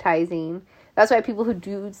look appetizing. That's why people who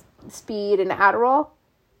do speed and Adderall,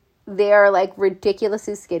 they are like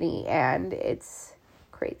ridiculously skinny, and it's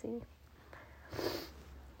crazy.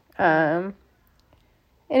 Anyways,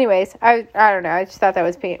 I don't know. I just thought that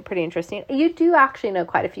was pretty interesting. You do actually know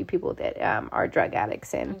quite a few people that are drug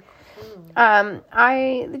addicts, and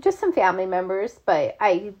I just some family members, but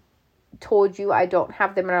I told you I don't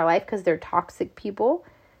have them in our life because they're toxic people.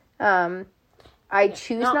 I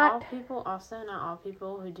choose not. Not all people. Also, not all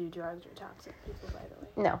people who do drugs are toxic people. By the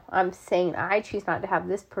way. No, I'm saying I choose not to have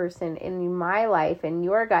this person in my life and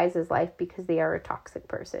your guys' life because they are a toxic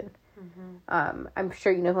person. I'm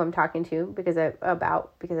sure you know who I'm talking to because I've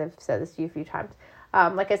said this to you a few times.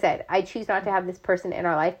 Like I said, I choose not to have this person in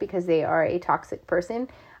our life because they are a toxic person.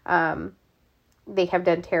 They have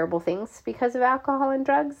done terrible things because of alcohol and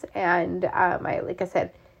drugs. And like I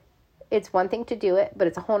said, it's one thing to do it, but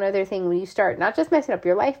it's a whole other thing when you start not just messing up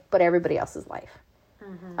your life, but everybody else's life.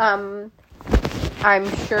 I'm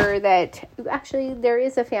sure that actually there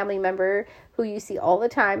is a family member who you see all the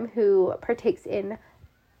time who partakes in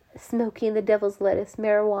smoking the devil's lettuce,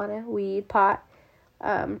 marijuana, weed, pot.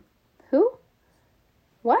 Who?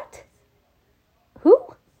 What? Who?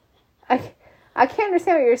 I can't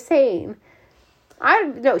understand what you're saying.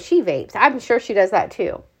 No, she vapes. I'm sure she does that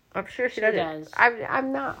too. I'm sure she does.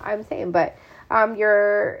 I'm saying, but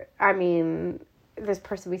this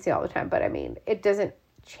person we see all the time, but it doesn't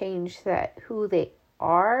change that who they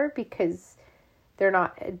are because they're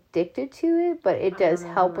not addicted to it, but it does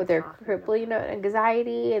help with their crippling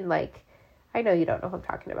anxiety. And like, I know you don't know who I'm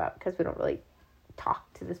talking about because we don't really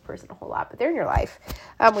talk to this person a whole lot, but they're in your life.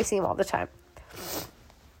 We see them all the time.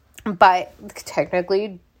 But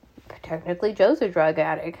technically Joe's a drug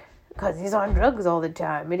addict because he's on drugs all the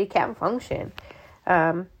time and he can't function.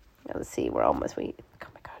 Let's see, we're almost, oh my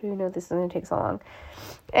God, who knew this is going to take so long?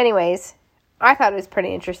 Anyways, I thought it was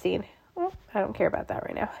pretty interesting. Well, I don't care about that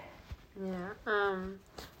right now. Yeah.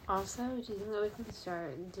 Also, do you think that we can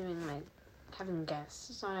start doing, like, having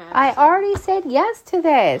guests on our episode? I already said yes to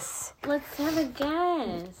this. Let's have a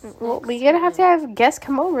guest. Well, we're going to have guests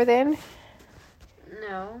come over then.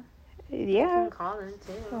 No. Yeah. You can call them,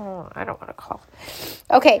 too. Oh, I don't want to call.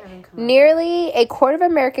 Okay. Nearly a quarter of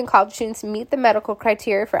American college students meet the medical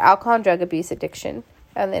criteria for alcohol and drug abuse addiction.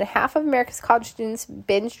 And then half of America's college students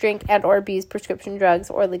binge drink and or abuse prescription drugs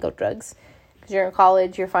or legal drugs. Because you're in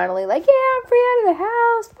college, you're finally like, yeah, I'm free out of the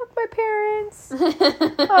house. Fuck my parents.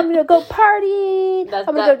 I'm going to go party. That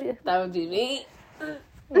would be me.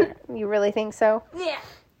 Yeah, you really think so? Yeah.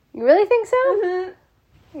 You really think so? Mm-hmm.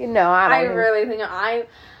 No, I don't. Really think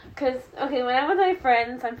because, okay, when I'm with my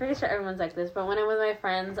friends, I'm pretty sure everyone's like this, but when I'm with my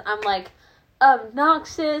friends, I'm like,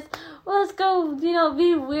 obnoxious, well, let's go,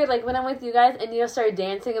 be weird, like, when I'm with you guys, and start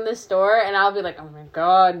dancing in the store, and I'll be like, oh my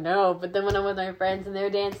God, no, but then when I'm with my friends, and they're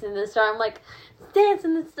dancing in the store, I'm like, dance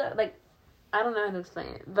in the store, like, I don't know how to explain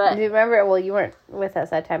it, but... Do you remember, well, you weren't with us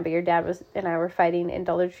that time, but your dad and I were fighting in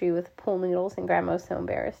Dollar Tree with pool noodles, and Grandma was so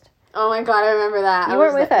embarrassed. Oh my God, I remember that. You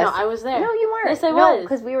weren't with us. No, I was there. No, you weren't. Yes, I was.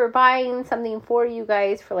 because we were buying something for you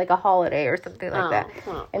guys for like a holiday or something like that.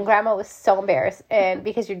 Oh. And Grandma was so embarrassed. And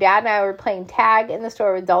because your dad and I were playing tag in the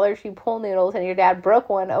store with Dollar Tree pool noodles, and your dad broke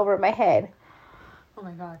one over my head. Oh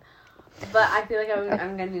my God. But I feel like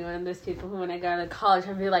I'm going to be one of those people who, when I go to college,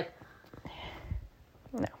 I'm going to be like,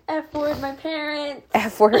 no. F word my parents.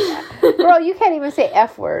 F word. Girl, you can't even say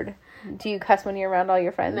F word. Do you cuss when you're around all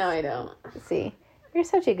your friends? No, I don't. See. You're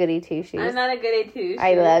such a goody two-shoes. I'm not a goody two-shoes.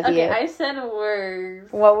 I love you. Okay, I said words.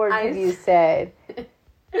 What words have you said?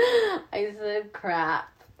 I said crap.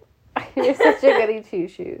 You're such a goody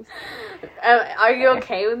two-shoes. Are you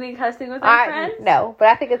okay with me cussing with my friends? No, but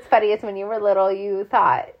I think it's funny is when you were little, you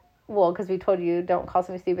thought, well, because we told you don't call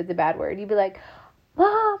something stupid a bad word. You'd be like,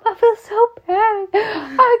 Mom, I feel so bad.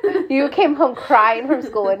 You came home crying from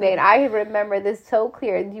school one day, and I remember this so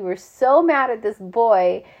clear. You were so mad at this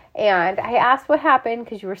boy. And I asked what happened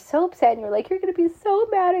because you were so upset and you were like, you're going to be so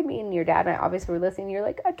mad at me. And your dad and I obviously were listening. You're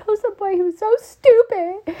like, I told some boy he was so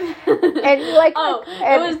stupid. And you're like,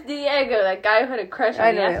 it was Diego, that guy who had a crush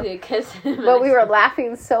on me. I asked me to kiss him. But we were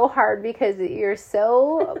laughing so hard because you're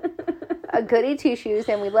so a goody two-shoes,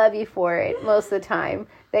 and we love you for it most of the time,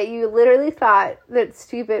 that you literally thought that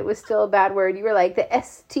stupid was still a bad word. You were like, the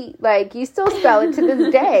ST, like, you still spell it to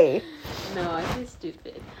this day. No, I say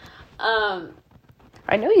stupid.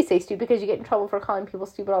 I know you say stupid because you get in trouble for calling people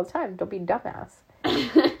stupid all the time. Don't be a dumbass.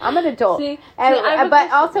 I'm an adult.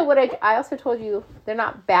 But also, I also told you, they're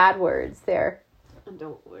not bad words. They're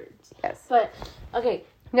adult words. Yes. But, okay.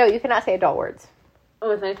 No, you cannot say adult words.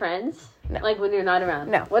 With my friends? No. Like when you're not around?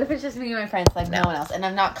 No. What if it's just me and my friends, like no one else, and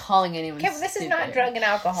I'm not calling anyone Okay, but this is not drug and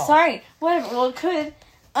alcohol. Sorry. Whatever. Well, it could.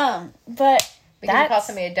 But because you call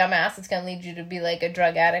somebody a dumbass, it's going to lead you to be like a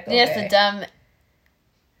drug addict. Okay. Yes, a dumb...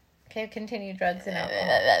 Okay, continue drugs and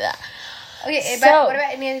alcohol. Okay, So, what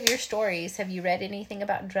about any of your stories? Have you read anything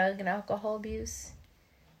about drug and alcohol abuse?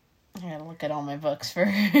 I gotta look at all my books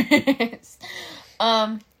first.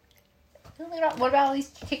 What about all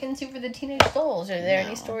these chicken soup for the teenage souls? Are there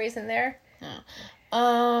any stories in there?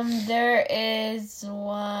 No. There is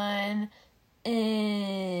one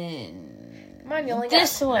in... Come on, you only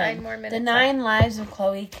this got one. 9 more minutes. The 9 Lives of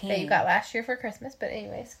Chloe King. That you got last year for Christmas, but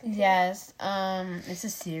anyways. Continue. Yes. It's a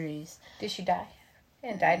series. Did she die?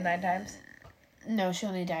 And died 9 times? No, she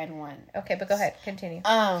only died 1. Okay, but go ahead. Continue.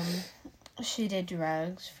 She did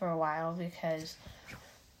drugs for a while because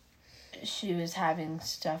she was having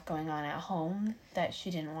stuff going on at home that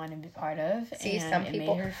she didn't want to be part of. See, and some it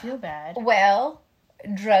people made her feel bad. Well,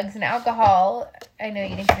 drugs and alcohol. I know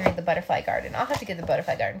you didn't read The Butterfly Garden. I'll have to get The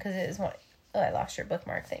Butterfly Garden because it is one. Oh, I lost your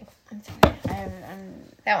bookmark thing.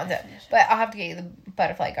 That one's it. But I'll have to get you The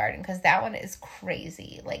Butterfly Garden because that one is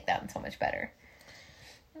crazy. Like, that one's so much better.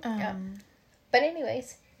 Yeah. But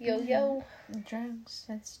anyways, yo. Drugs.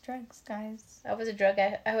 That's drugs, guys. I was a drug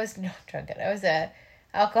addict. I was a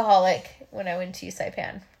alcoholic when I went to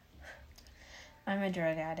Saipan. I'm a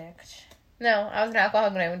drug addict. No, I was an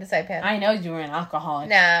alcoholic when I went to Saipan. I know you were an alcoholic.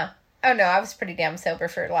 Nah. Oh, no, I was pretty damn sober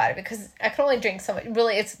for a lot of it because I could only drink so much.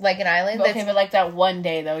 Really, it's like an island. Okay, but like that one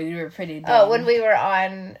day, though, you were pretty Oh, when we were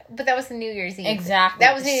on... But that was the New Year's Eve. Exactly.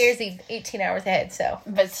 That was New Year's Eve, 18 hours ahead, so...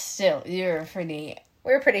 But still, you were pretty...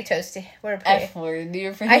 We were pretty toasty. We were pretty... F-word. You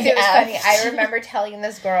were pretty I think it was funny. I remember telling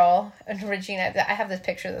this girl, Regina, I have this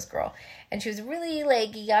picture of this girl, and she was really, like,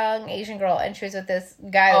 young Asian girl, and she was with this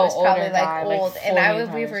guy that was probably, like, old,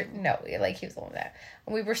 and we were... No, like, he was older than that.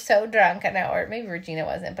 And we were so drunk, or maybe Regina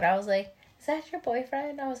wasn't, but I was like... Is that your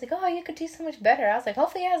boyfriend? I was like, oh, you could do so much better. I was like,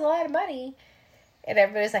 hopefully he has a lot of money. And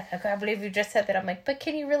everybody's like, I can't believe you just said that. I'm like, but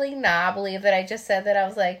can you really not believe that I just said that? I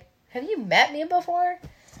was like, have you met me before?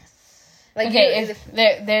 Like, okay,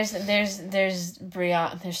 there's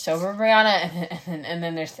Brianna, there's sober Brianna, and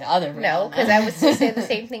then there's the other Brianna. No, because I would still say the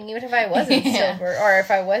same thing even if I wasn't sober, or if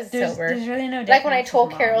I was sober. There's really no difference. Like when I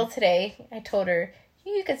told Carol today, I told her,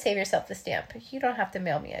 you could save yourself the stamp. You don't have to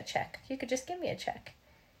mail me a check. You could just give me a check.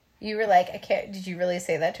 You were like, I can't. Did you really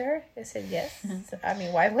say that to her? I said, yes. I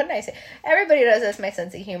mean, why wouldn't I say? Everybody knows that's my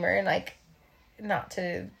sense of humor, and like, not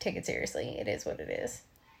to take it seriously. It is what it is.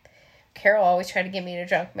 Carol always tried to get me to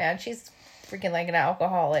drunk, man. She's freaking like an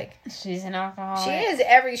alcoholic. She's an alcoholic. She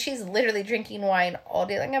is she's literally drinking wine all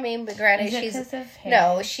day. Like, I mean, but granted,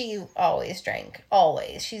 she always drank.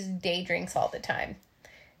 Always. She's day drinks all the time.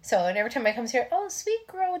 So, and every time I come here, oh, sweet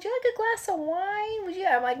girl, would you like a glass of wine? Would you?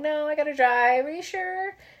 I'm like, no, I gotta drive. Are you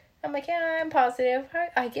sure? I'm like, yeah, I'm positive.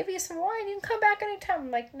 I give you some wine. You can come back anytime.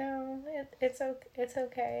 I'm like, no, it's okay. It's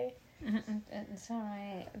okay. It's all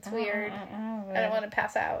right. It's weird. I don't want to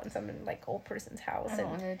pass out in some like old person's house. I don't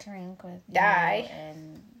want to drink with die.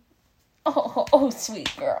 And oh,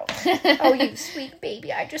 sweet girl. Oh, you sweet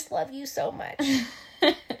baby. I just love you so much.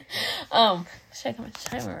 Check how much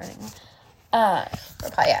time we're running. We're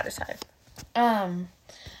probably out of time.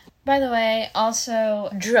 By the way,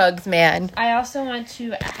 also... Drugs, man. I also want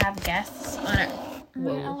to have guests on our...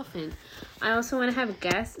 Whoa. Elephant. I also want to have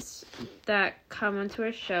guests that come onto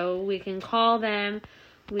our show. We can call them.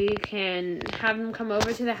 We can have them come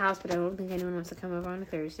over to the house, but I don't think anyone wants to come over on a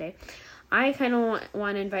Thursday. I kind of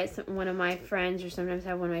want to invite one of my friends, or sometimes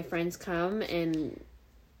have one of my friends come and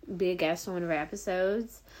be a guest on one of our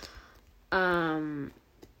episodes. And,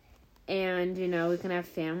 you know, we can have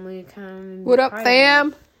family come. What up,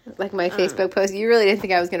 fam? Like my Facebook post. You really didn't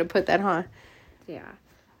think I was going to put that, huh? Yeah.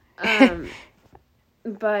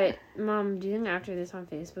 But, Mom, do you think after this on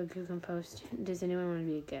Facebook you can post, does anyone want to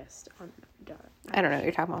be a guest on I don't know what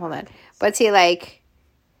you're talking about. Hold on. But see, like,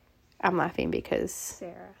 I'm laughing because...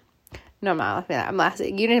 Sarah. No, I'm not laughing at that. I'm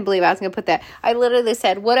laughing. You didn't believe I was going to put that. I literally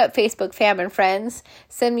said, what up, Facebook fam and friends?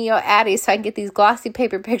 Send me your addies so I can get these glossy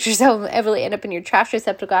paper pictures that will eventually end up in your trash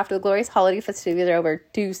receptacle after the glorious holiday festivities are over.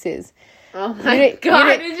 Deuces. Oh my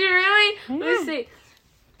God. Did you really? Let me see.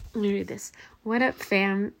 Let me read this. What up,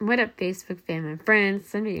 fam? What up, Facebook fam and friends?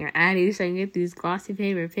 Send me your IDs so I can get these glossy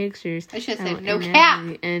paper pictures. I should have that said no will cap.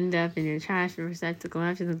 inevitably end up in your trash receptacle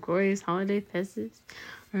after the glorious holiday fests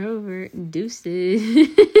are over. Deuces.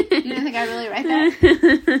 You didn't think I really write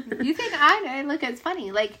that? You think I look, it's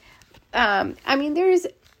funny. Like, I mean, there's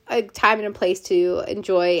a time and a place to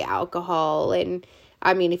enjoy alcohol. And,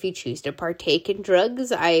 I mean, if you choose to partake in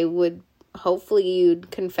drugs, I would, hopefully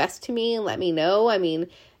you'd confess to me and let me know. I mean,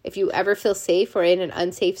 if you ever feel safe or in an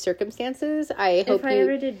unsafe circumstances, I hope if I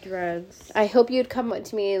ever did drugs, I hope you'd come up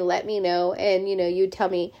to me and let me know. And, you know, you'd tell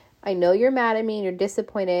me, I know you're mad at me and you're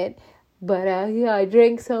disappointed, but yeah, I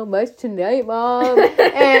drank so much tonight, Mom,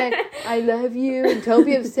 and I love you. And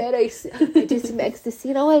Toby have said I did some ecstasy.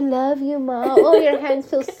 And, oh, I love you, Mom. Oh, your hands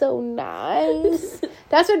feel so nice.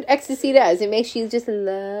 That's what ecstasy does. It makes you just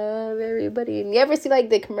love everybody. And you ever see, like,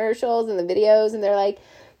 the commercials and the videos, and they're like,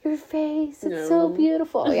 your face, it's so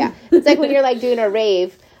beautiful. Yeah, it's like when you're, like, doing a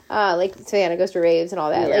rave, like Savannah goes to raves and all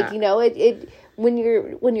that. Yeah. Like, you know, it when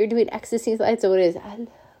you're doing ecstasy, that's what it is. I love you.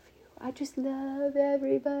 I just love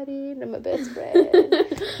everybody, and I'm my best friend.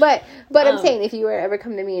 but I'm saying, if you were ever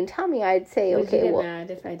come to me and tell me, I'd say, would okay, you get mad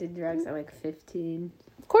if I did drugs at like 15?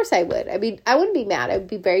 Of course I would. I mean, I wouldn't be mad. I would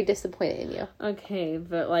be very disappointed in you. Okay,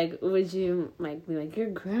 but like, would you like be like, you're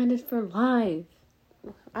grounded for life?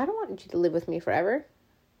 I don't want you to live with me forever.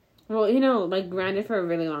 Well, you know, like grounded for a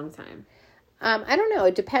really long time. I don't know.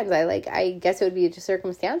 It depends. I guess it would be just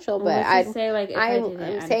circumstantial, but I'd say like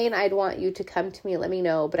I'm saying I'd want you to come to me and let me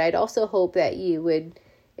know. But I'd also hope that you would,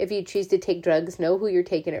 if you choose to take drugs, know who you're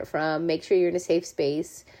taking it from. Make sure you're in a safe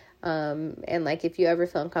space. And like if you ever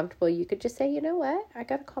feel uncomfortable, you could just say, you know what, I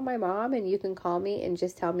gotta call my mom, and you can call me and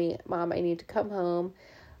just tell me, Mom, I need to come home,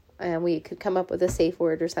 and we could come up with a safe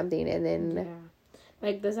word or something, and then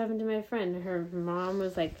like this happened to my friend. Her mom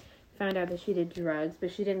was like, found out that she did drugs,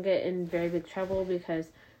 but she didn't get in very big trouble because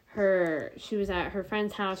she was at her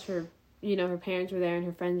friend's house. Her parents were there, and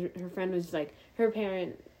her friend was like, her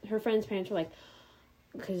friend's parents were like,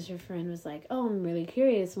 because her friend was like, oh, I'm really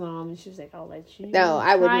curious, Mom, and she was like, I'll let you. No,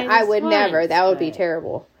 I would never. That would be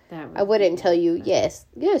terrible. I wouldn't tell you. Yes,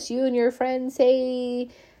 you and your friend say,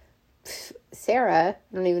 Sarah,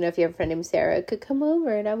 I don't even know if you have a friend named Sarah, could come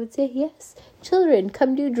over, and I would say, yes, children,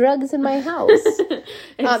 come do drugs in my house.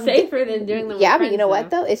 It's safer than doing them. Yeah, but you know what,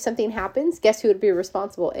 though? If something happens, guess who would be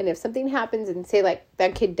responsible? And if something happens and say, like,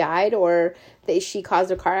 that kid died or that she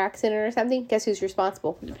caused a car accident or something, guess who's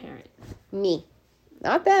responsible? The parent. Me.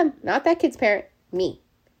 Not them. Not that kid's parent. Me.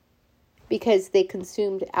 Because they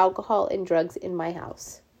consumed alcohol and drugs in my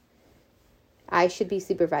house. I should be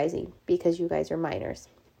supervising because you guys are minors.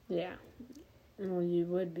 Yeah. Well, you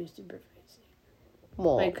would be supervising.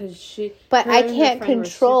 Well, like, but I can't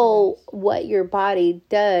control what your body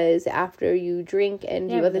does after you drink and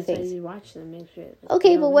do other things. You watch them, make sure.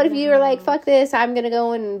 Okay, but what if you were like, fuck this, I'm gonna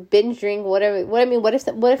go and binge drink, whatever. What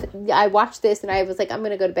if I watched this and I was like, I'm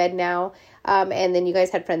gonna go to bed now, and then you guys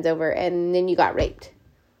had friends over and then you got raped?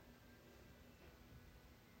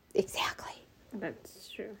 Exactly. That's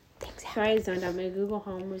true. Exactly. Sorry, I zoned out. My Google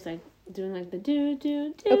Home was like doing like the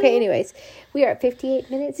do. Okay, anyways, we are at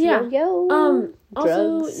 58 minutes. Yeah. Yo.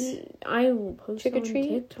 Also, drugs. I will post Trick or on treat.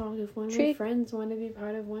 TikTok if one of my friends want to be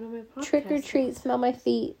part of one of my podcasts. Trick or treat, smell my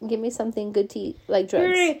feet, give me something good to eat, like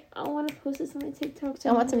drugs. Hey, I want to post this on my TikTok.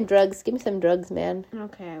 I want some drugs. Give me some drugs, man.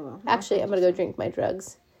 Okay, I will. Actually, I'm gonna go drink my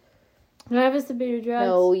drugs. Can I have a sip of your drugs?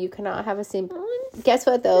 No, you cannot have a sip. Guess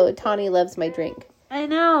what, though? Tawny loves my drink. I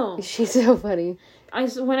know. She's so funny.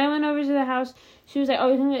 When I went over to the house, she was like, oh,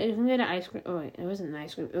 you can get an ice cream. Oh, wait, it wasn't an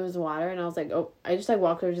ice cream. It was water. And I was like, oh, I just like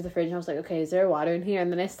walked over to the fridge and I was like, okay, is there water in here? And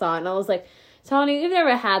then I saw it and I was like, Tony, you've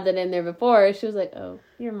never had that in there before. She was like, oh,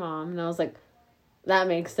 your mom. And I was like, that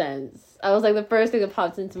makes sense. I was like, the first thing that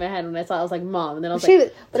popped into my head when I saw it, I was like, Mom. And then I was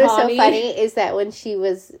like, what was so funny is that when she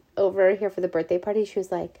was over here for the birthday party, she was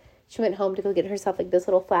like, she went home to go get herself like this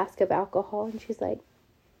little flask of alcohol. And she's like,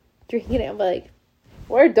 drinking it. I'm like,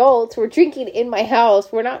 we're adults. We're drinking in my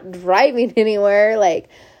house. We're not driving anywhere. Like,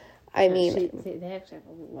 I mean, they actually have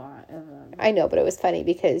a lot of them. I know, but it was funny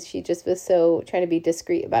because she just was so trying to be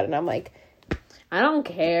discreet about it. And I'm like, I don't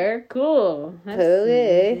care. Cool. That's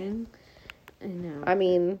okay. Amazing. I know. I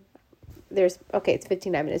mean, it's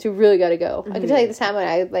 59 minutes. We really got to go. Mm-hmm. I can tell you the time when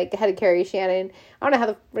I had to carry Shannon. I don't know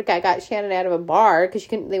how the frick I got Shannon out of a bar because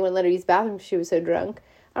they wouldn't let her use the bathroom because she was so drunk.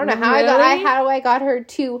 I don't know how I got her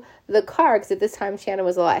to the car because at this time Shannon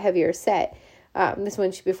was a lot heavier set. This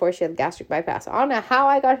one before she had gastric bypass. I don't know how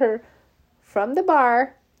I got her from the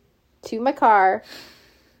bar to my car,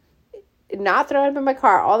 not throwing up in my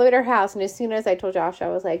car, all the way to her house. And as soon as I told Josh, I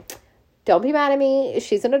was like, don't be mad at me.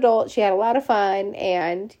 She's an adult. She had a lot of fun,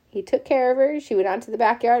 and he took care of her. She went out to the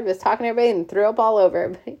backyard, was talking to everybody, and threw up all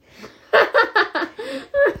over.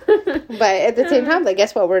 But at the same time, like,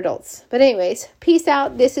 guess what? We're adults. But anyways, peace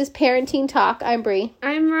out. This is Parenting Talk. I'm Brie.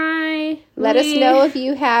 I'm Rye. Let us know if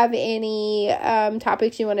you have any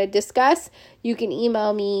topics you want to discuss. You can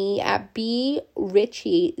email me at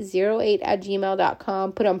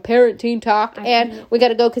britchie08@gmail.com. Put on Parenting Talk. And we got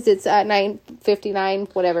to go because it's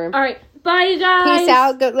 9:59, whatever. All right. Bye, you guys. Peace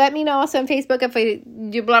out. Go, let me know also on Facebook if I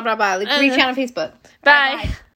do blah, blah, blah. Like, reach out on Facebook. Bye. Bye.